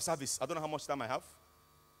benefits of service? I don't know how much time I have.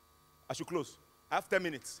 I should close. I have 10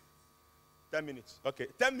 minutes. 10 minutes. Okay,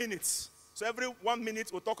 10 minutes. So every 1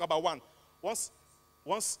 minute we'll talk about one. Once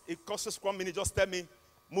it costs 1 minute, just tell me,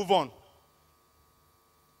 move on.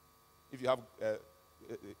 If you have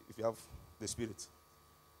the Spirit.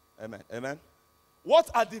 Amen. Amen.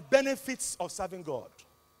 What are the benefits of serving God?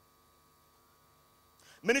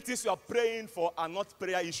 Many things you are praying for are not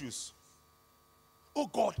prayer issues. Oh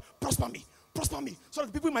God, prosper me, so that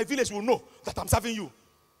the people in my village will know that I'm serving you.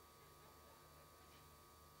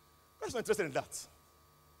 God's not interested in that.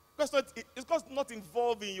 God's not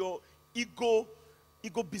involved in your ego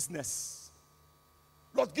business.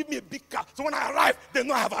 Lord, give me a big car, so when I arrive, they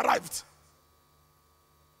know I have arrived.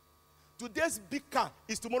 Today's big car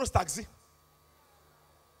is tomorrow's taxi.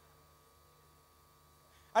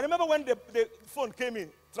 I remember when the phone came in,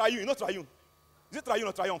 Triune, you know Triune? Is it Triune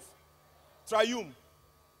or Triumph? Triume.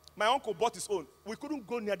 My uncle bought his own. We couldn't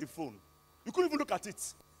go near the phone. You couldn't even look at it.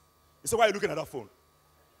 He said, why are you looking at that phone?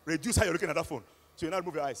 Reduce how you're looking at that phone. So you now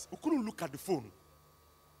move your eyes. We couldn't look at the phone.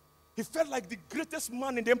 He felt like the greatest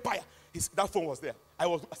man in the empire. That phone was there.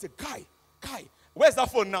 I said, Kai, where's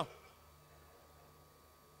that phone now?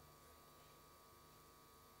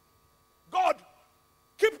 God,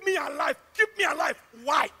 keep me alive. Keep me alive.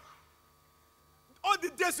 Why? All the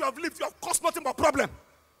days you have lived, you have caused nothing but problem.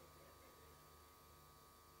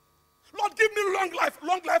 Lord, give me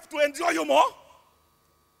long life to enjoy you more.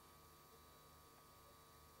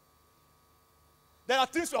 There are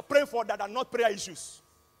things you are praying for that are not prayer issues.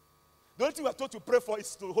 The only thing we are told to pray for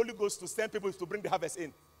is to the Holy Ghost to send people to bring the harvest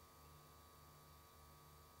in.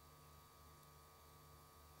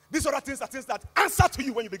 These other things are things that answer to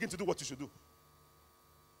you when you begin to do what you should do.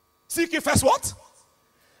 Seek ye first what?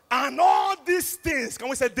 And all these things. Can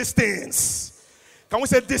we say these things? Can we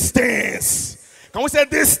say these things? Can we say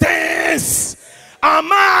these things are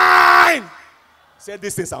mine? Say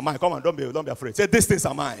these things are mine. Come on, don't be afraid. Say these things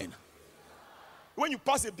are mine. When you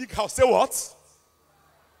pass a big house, say what?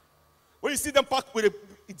 When you see them parked with a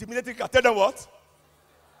intimidating car, tell them what?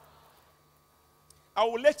 I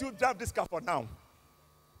will let you drive this car for now.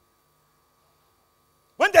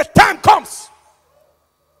 When the time comes,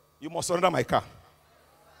 you must surrender my car.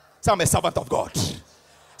 Say, I'm a servant of God.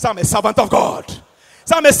 Say, I'm a servant of God.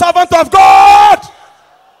 Say, I'm a servant of God.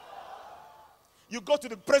 You go to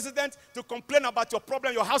the president to complain about your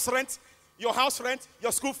problem, your house rent,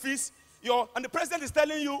 your school fees, and the president is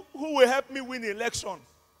telling you, who will help me win the election?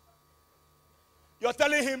 You're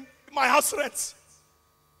telling him, my house rent,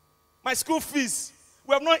 my school fees,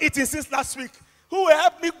 we have not eaten since last week. Who will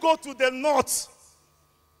help me go to the north?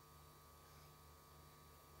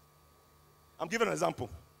 I'm giving an example.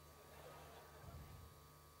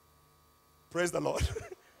 Praise the Lord.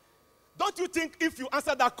 Don't you think if you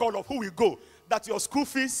answer that call of who will go, that your school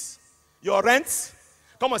fees, your rent,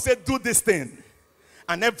 come and say, do this thing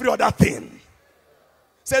and every other thing.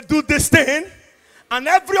 Say, do this thing and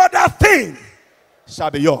every other thing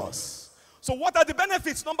shall be yours. So what are the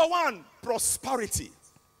benefits? Number one, prosperity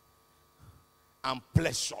and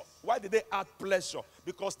pleasure. Why did they add pleasure?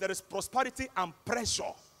 Because there is prosperity and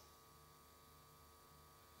pressure.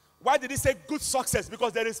 Why did he say good success?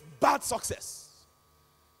 Because there is bad success.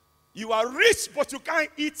 You are rich, but you can't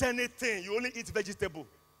eat anything. You only eat vegetable,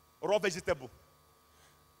 raw vegetable.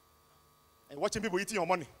 And watching people eating your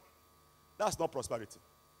money. That's not prosperity.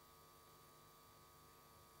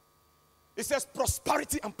 It says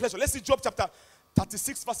prosperity and pleasure. Let's see Job chapter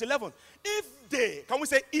 36, verse 11. If they, can we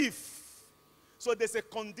say if? So there's a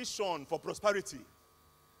condition for prosperity.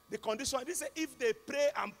 The condition, they say if they pray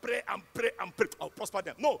and pray and pray and pray, I'll prosper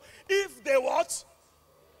them. No. If they what?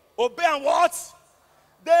 Obey and what?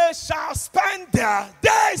 They shall spend their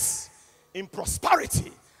days in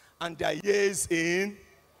prosperity and their years in.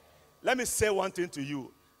 Let me say one thing to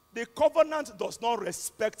you. The covenant does not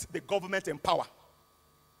respect the government in power.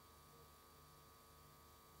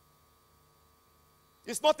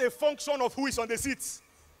 It's not a function of who is on the seat.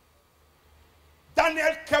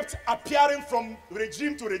 Daniel kept appearing from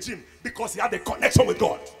regime to regime because he had a connection with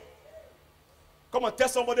God. Come and tell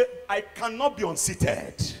somebody, I cannot be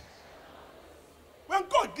unseated. When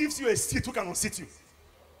God gives you a seat, who can unseat you?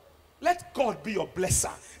 Let God be your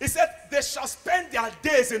blesser. He said, they shall spend their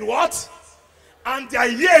days in what? And their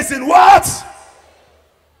years in what?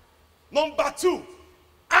 Number two,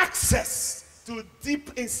 access to deep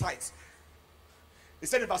insights. He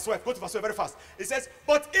said in verse 12, go to verse 12 very fast. He says,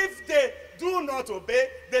 but if they do not obey,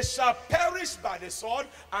 they shall perish by the sword,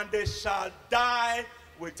 and they shall die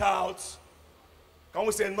without, can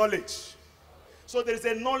we say, knowledge? So there is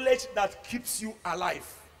a knowledge that keeps you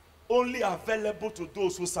alive, only available to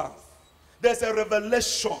those who serve. There's a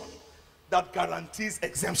revelation that guarantees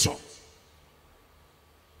exemption.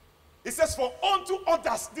 It says, for unto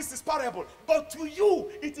others this is parable, but to you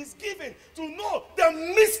it is given to know the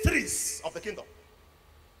mysteries of the kingdom.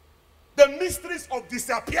 The mysteries of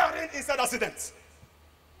disappearing inside accidents.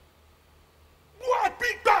 You are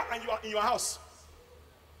big bang and you are in your house.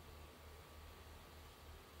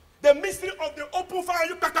 The mystery of the open fire,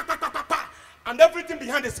 you and everything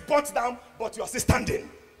behind is burnt down, but you are still standing.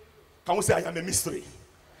 Can we say, I am a mystery?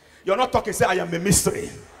 You're not talking, say, I am a mystery.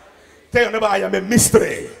 Tell your neighbor, I am a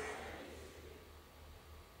mystery.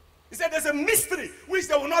 He said, there's a mystery which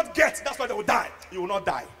they will not get. That's why they will die. You will not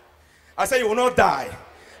die. I say, you will not die.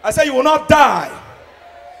 I say, you will not die.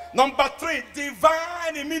 Number three,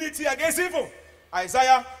 divine immunity against evil.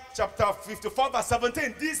 Isaiah chapter 54, verse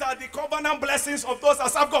 17. These are the covenant blessings of those that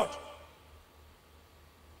serve God.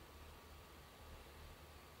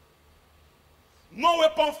 No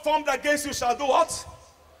weapon formed against you shall do what?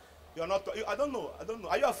 You are not. I don't know.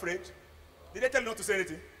 Are you afraid? Did they tell you not to say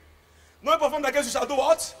anything? No weapon formed against you shall do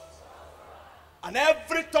what? And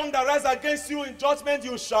every tongue that rises against you in judgment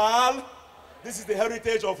you shall. This is the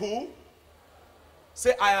heritage of who?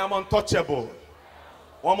 Say, I am untouchable.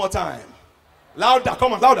 One more time. Louder,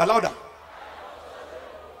 come on, louder, louder.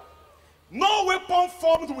 No weapon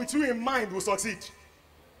formed with you in mind will succeed.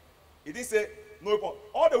 He didn't say no weapon.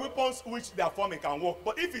 All the weapons which they are forming can work.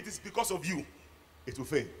 But if it is because of you, it will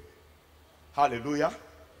fail. Hallelujah.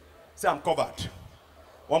 Say, I'm covered.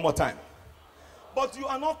 One more time. But you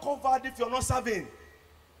are not covered if you're not serving.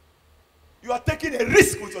 You are taking a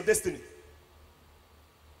risk with your destiny.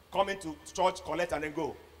 Coming to church, collect, and then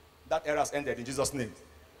go. That era has ended in Jesus' name.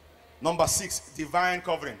 Number 6, divine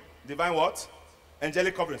covering. Divine what?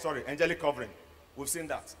 Angelic covering. Sorry, angelic covering. We've seen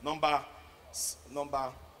that. Is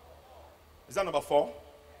that number 4?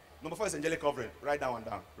 Number 4 is angelic covering. Write that one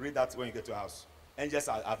down. Read that when you get to your house. Angels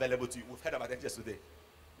are available to you. We've heard about angels today.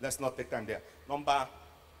 Let's not take time there. Number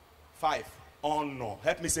 5, honor.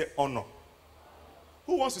 Help me say honor.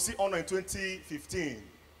 Who wants to see honor in 2015?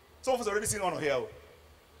 Some of us already seen honor here.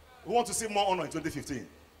 Who wants to see more honor in 2015?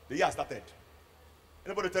 The year started.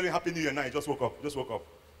 Anybody tell you Happy New Year now? You just woke up. Just woke up.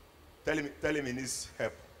 Tell him he needs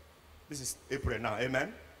help. This is April now.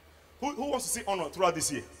 Amen. Who wants to see honor throughout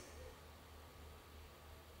this year?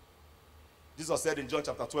 Jesus said in John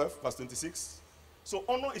chapter 12, verse 26. So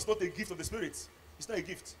honor is not a gift of the Spirit. It's not a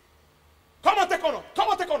gift. Come on, take honor. Come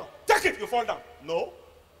on, take honor. Take it. You fall down. No.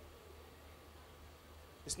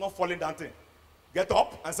 It's not falling down thing. Get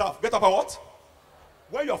up and serve. Get up and what?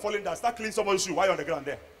 When you are falling down, start cleaning someone's shoe while you're on the ground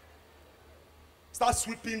there. Start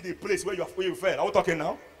sweeping the place where you fell. Are we talking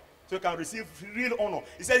now? So you can receive real honor.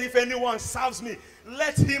 He said, if anyone serves me,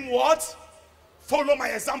 let him what? Follow my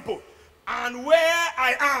example. And where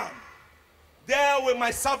I am, there will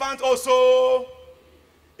my servant also.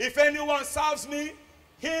 If anyone serves me,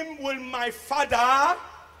 him will my Father.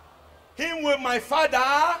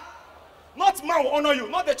 Not man will honor you.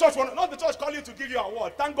 Not the church calling you to give you an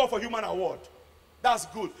award. Thank God for human award. That's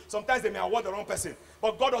good. Sometimes they may award the wrong person.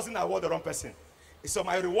 But God doesn't award the wrong person. So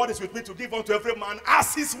my reward is with me to give unto every man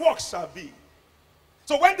as his work shall be.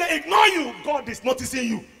 So when they ignore you, God is noticing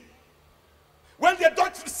you. When they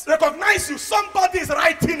don't recognize you, somebody is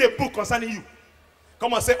writing a book concerning you.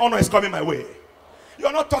 Come on, say honor is coming my way.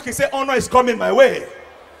 You're not talking, say honor is coming my way.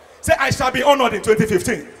 Say I shall be honored in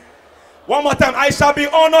 2015. One more time, I shall be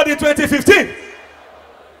honored in 2015.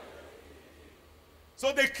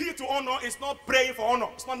 So the key to honor is not praying for honor.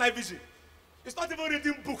 It's not night vision. It's not even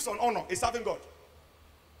reading books on honor. It's serving God.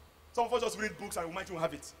 Some of us just read books and we might even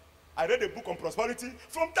have it. I read a book on prosperity.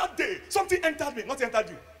 From that day, something entered me, not entered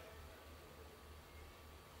you.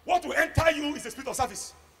 What will enter you is the spirit of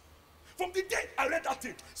service. From the day I read that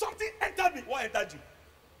thing, something entered me. What entered you?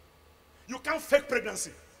 You can't fake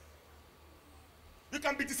pregnancy. You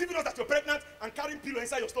can be deceiving us that you're pregnant and carrying pillow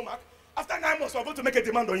inside your stomach. After 9 months, we're going to make a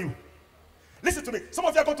demand on you. Listen to me. Some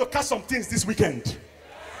of you are going to catch some things this weekend.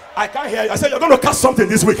 I can't hear you. I said you're going to catch something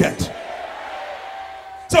this weekend.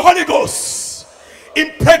 So Holy Ghost,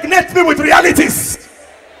 impregnate me with realities.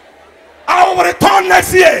 I will return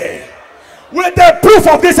next year with the proof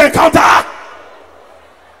of this encounter.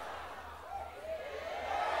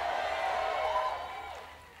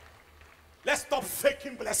 Let's stop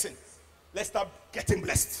faking blessing. Let's start getting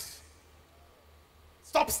blessed.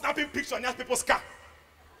 Stop snapping pictures on people's car.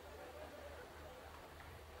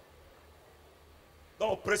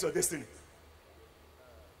 Don't oppress your destiny.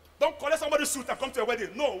 Don't collect somebody's suit and come to your wedding.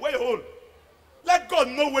 No, where you hold. Let God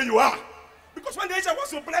know where you are. Because when the angel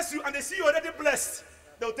wants to bless you and they see you already blessed,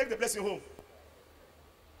 they will take the blessing home.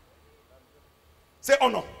 Say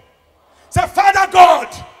honor. Say, Father God,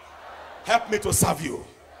 help me to serve you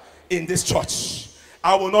in this church.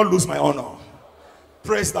 I will not lose my honor.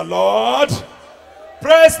 Praise the Lord.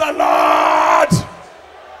 Praise the Lord.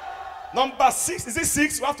 Number 6. Is it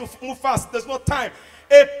 6? We have to move fast. There's no time.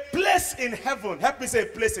 A place in heaven. Help me say a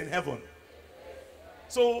place in heaven.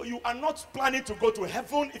 So you are not planning to go to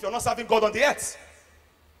heaven if you're not serving God on the earth.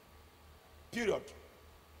 Period.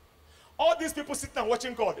 All these people sitting and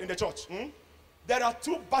watching God in the church. There are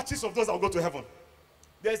 2 batches of those that will go to heaven.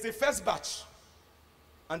 There's the first batch.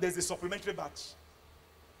 And there's the supplementary batch.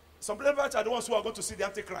 Supplementary batch are the ones who are going to see the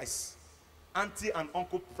Antichrist. Auntie and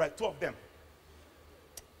uncle pride. 2 of them.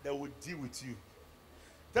 They will deal with you.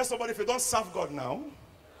 Tell somebody, if you don't serve God now,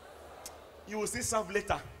 you will still serve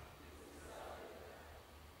later.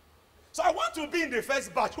 So I want to be in the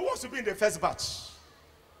first batch. Who wants to be in the first batch?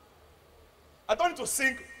 I don't need to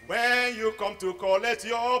sing, when you come to collect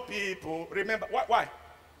your people. Remember, why?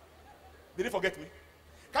 Did you forget me?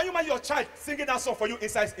 Can you imagine your child singing that song for you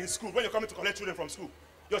inside in school when you're coming to collect children from school?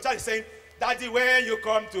 Your child is saying, Daddy, when you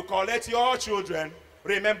come to collect your children,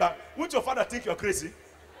 remember, won't your father think you're crazy?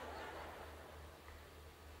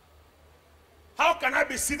 How can I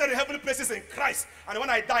be seated in heavenly places in Christ and when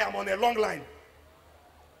I die I'm on a long line?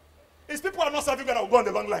 It's people who are not serving God that will go on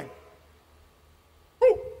the long line.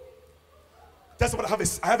 Woo. Tell somebody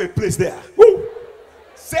I have a place there. Woo.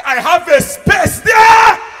 Say I have a space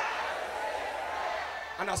there.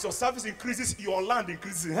 And as your service increases, your land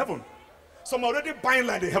increases in heaven. Some are already buying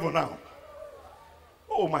land in heaven now.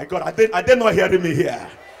 Oh my God, I did not hearing me here.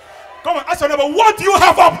 Come on, ask your neighbor, what do you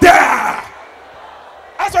have up there?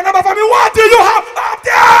 Ask your neighbor for me, what do you have up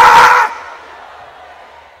there?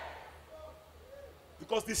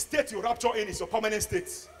 Because the state you rapture in is your permanent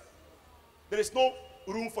state. There is no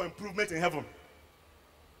room for improvement in heaven.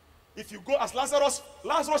 If you go as Lazarus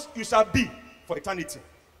you shall be for eternity.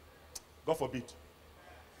 God forbid.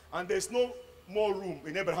 And there is no more room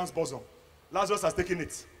in Abraham's bosom. Lazarus has taken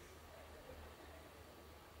it.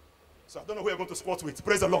 So I don't know who you're going to squat with.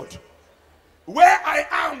 Praise the Lord. Where I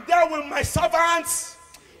am, there will my servants.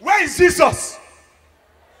 Where is Jesus?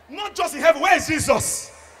 Not just in heaven. Where is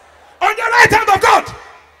Jesus? On the right hand of God.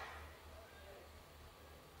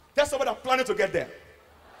 Tell somebody I'm planning to get there.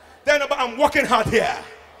 Tell somebody I'm working hard here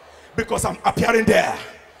because I'm appearing there.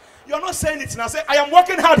 You're not saying it now. Say, I am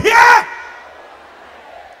working hard here.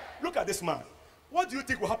 Look at this man. What do you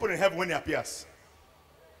think will happen in heaven when he appears?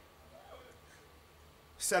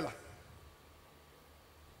 Selah.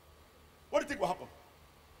 What do you think will happen?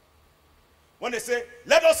 When they say,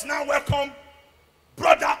 let us now welcome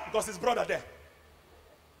brother, because his brother there.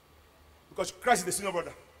 Because Christ is the senior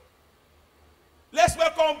brother. Let's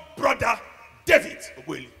welcome brother David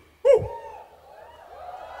Ogbueli. Woo!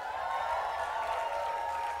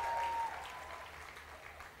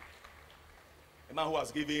 A man who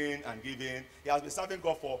has given and given. He has been serving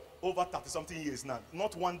God for over 30-something years now.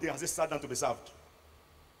 Not one day has he sat down to be served.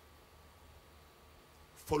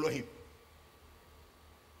 Follow him.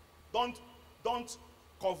 Don't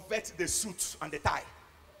covet the suit and the tie.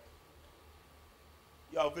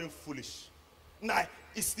 You are very foolish. Now,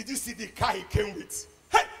 did you see the car he came with?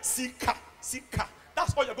 Hey, see car.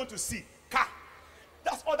 That's all you're going to see. Car.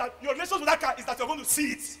 That's all that your relationship with that car is, that you're going to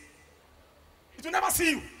see it. It will never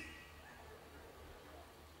see you.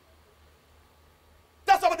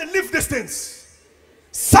 That's about the live distance.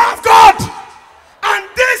 Serve God and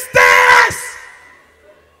distance.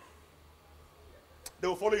 They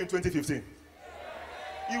will follow you in 2015.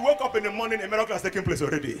 You woke up in the morning, a miracle has taken place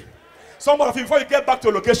already. Some of you, before you get back to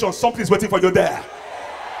your location, something is waiting for you there.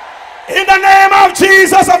 In the name of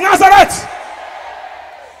Jesus of Nazareth.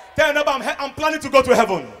 Tell them, I'm planning to go to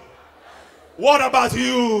heaven. What about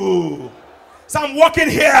you? So I'm working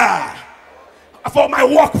here for my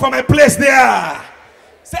work, for my place there.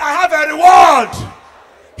 Say, I have a reward.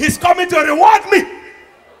 He's coming to reward me.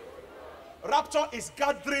 Rapture is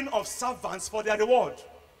gathering of servants for their reward.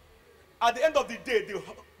 At the end of the day,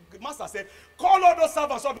 the master said, call all those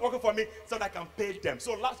servants who are working for me so that I can pay them.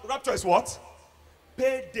 So rapture is what?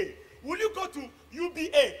 Payday. Will you go to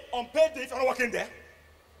UBA on payday if you're not working there?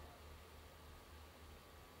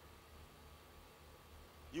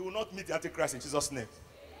 You will not meet the Antichrist in Jesus' name.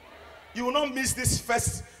 You will not miss this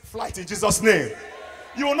first flight in Jesus' name.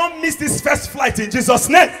 You will not miss this first flight in Jesus'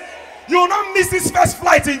 name. You will not miss this first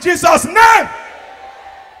flight in Jesus' name.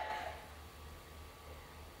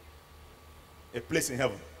 A place in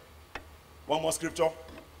heaven. One more scripture,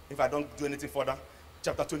 if I don't do anything further.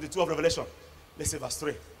 Chapter 22 of Revelation. Let's say verse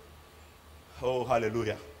 3. Oh,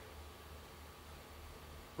 hallelujah.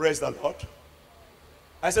 Praise the Lord.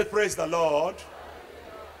 I said, praise the Lord.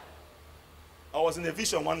 I was in a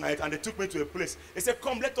vision one night and they took me to a place. They said,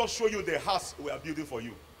 come, let us show you the house we are building for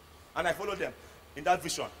you. And I followed them in that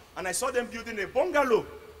vision. And I saw them building a bungalow.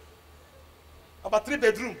 About 3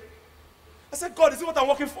 bedrooms. I said, God, is it what I'm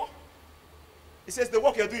working for? He says, the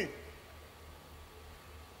work you're doing.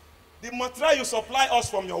 The material you supply us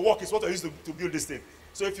from your work is what I used to build this thing.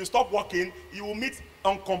 So if you stop working, you will meet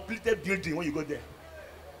uncompleted building when you go there.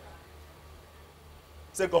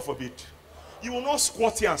 Say, God forbid. You will not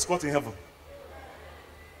squat here and squat in heaven.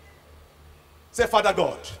 Say, Father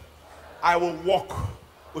God, I will walk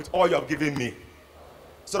with all you have given me,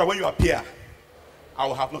 so that when you appear, I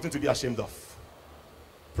will have nothing to be ashamed of.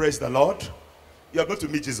 Praise the Lord. You are going to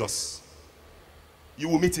meet Jesus. You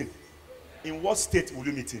will meet him. In what state will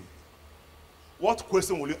you meet him? What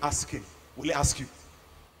question will you ask him? Will he ask you?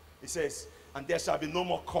 He says, and there shall be no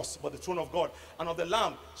more curse but the throne of God, and of the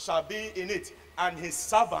Lamb shall be in it, and his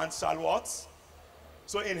servants shall what?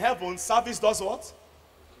 So in heaven, service does what?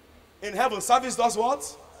 In heaven, service does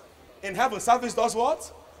what? In heaven, service does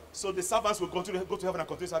what? So the servants will go to heaven and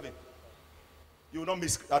continue serving. You will not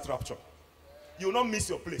miss that rapture. You will not miss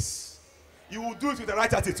your place. You will do it with the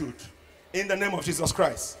right attitude. In the name of Jesus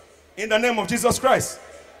Christ. In the name of Jesus Christ.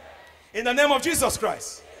 In the name of Jesus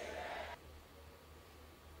Christ.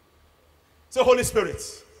 So Holy Spirit,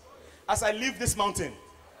 as I leave this mountain,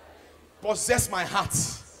 possess my heart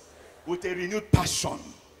with a renewed passion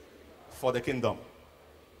for the kingdom.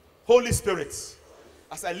 Holy Spirit,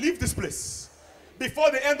 as I leave this place,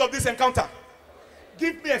 before the end of this encounter,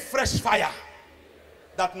 give me a fresh fire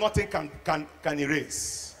that nothing can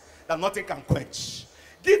erase, that nothing can quench.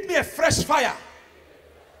 Give me a fresh fire.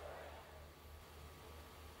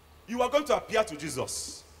 You are going to appear to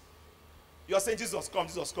Jesus. You are saying, Jesus, come,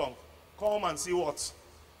 Jesus, come. Come and see what?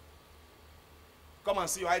 Come and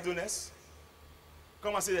see your idleness.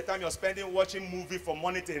 Come and see the time you're spending watching movie from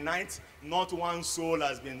morning till night. Not one soul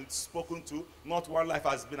has been spoken to. Not one life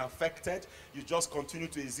has been affected. You just continue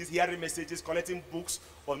to exist, hearing messages, collecting books,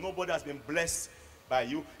 but nobody has been blessed by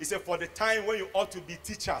you. He said, for the time when you ought to be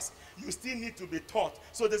teachers, you still need to be taught.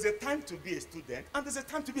 So there's a time to be a student, and there's a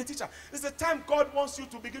time to be a teacher. There's a time God wants you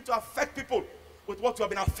to begin to affect people with what you have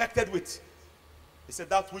been affected with. He said,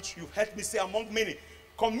 that which you heard me say among many,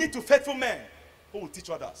 commit to faithful men who will teach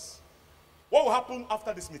others. What will happen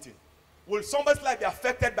after this meeting? Will somebody's life be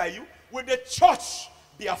affected by you? Will the church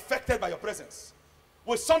be affected by your presence?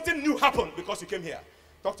 Will something new happen because you came here?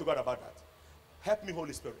 Talk to God about that. Help me,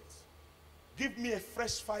 Holy Spirit. Give me a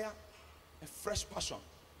fresh fire, a fresh passion.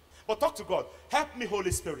 But talk to God. Help me,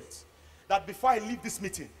 Holy Spirit, that before I leave this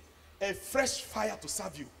meeting, a fresh fire to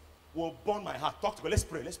serve you will burn my heart. Talk to God. Let's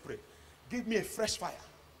pray. Let's pray. Give me a fresh fire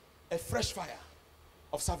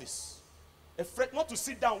of service. Not to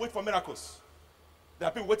sit down and wait for miracles. There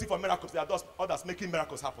are people waiting for miracles. There are those others making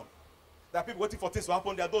miracles happen. There are people waiting for things to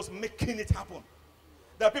happen. There are those making it happen.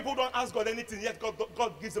 There are people who don't ask God anything, yet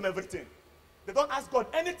God gives them everything. They don't ask God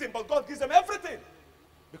anything, but God gives them everything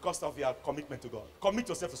because of your commitment to God. Commit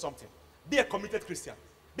yourself to something. Be a committed Christian.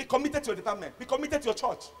 Be committed to your department. Be committed to your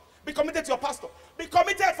church. Be committed to your pastor. Be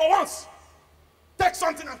committed for once. Take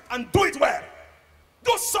something and do it well.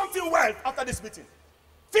 Do something well after this meeting.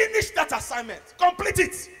 Finish that assignment. Complete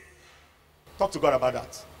it. Talk to God about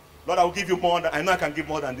that. Lord, I will give you more than I know I can give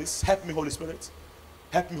more than this. Help me, Holy Spirit.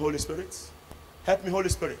 Help me, Holy Spirit. Help me, Holy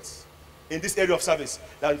Spirit. In this area of service,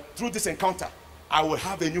 that through this encounter, I will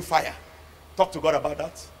have a new fire. Talk to God about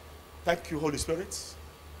that. Thank you, Holy Spirit.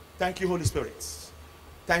 Thank you, Holy Spirit.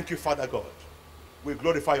 Thank you, Father God. We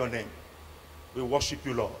glorify your name. We worship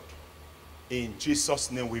you, Lord. In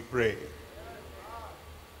Jesus' name we pray.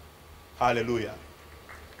 Hallelujah.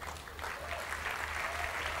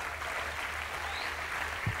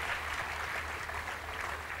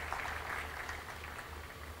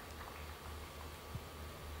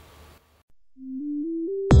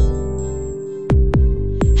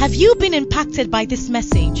 Have you been impacted by this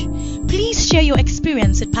message? Please share your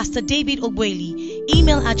experience with Pastor David Ogbueli.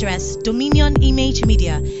 Email address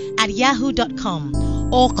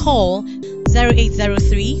dominionimagmedia@yahoo.com or call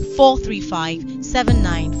 0803 435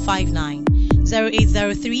 7959,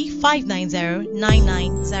 0803 590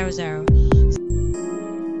 9900.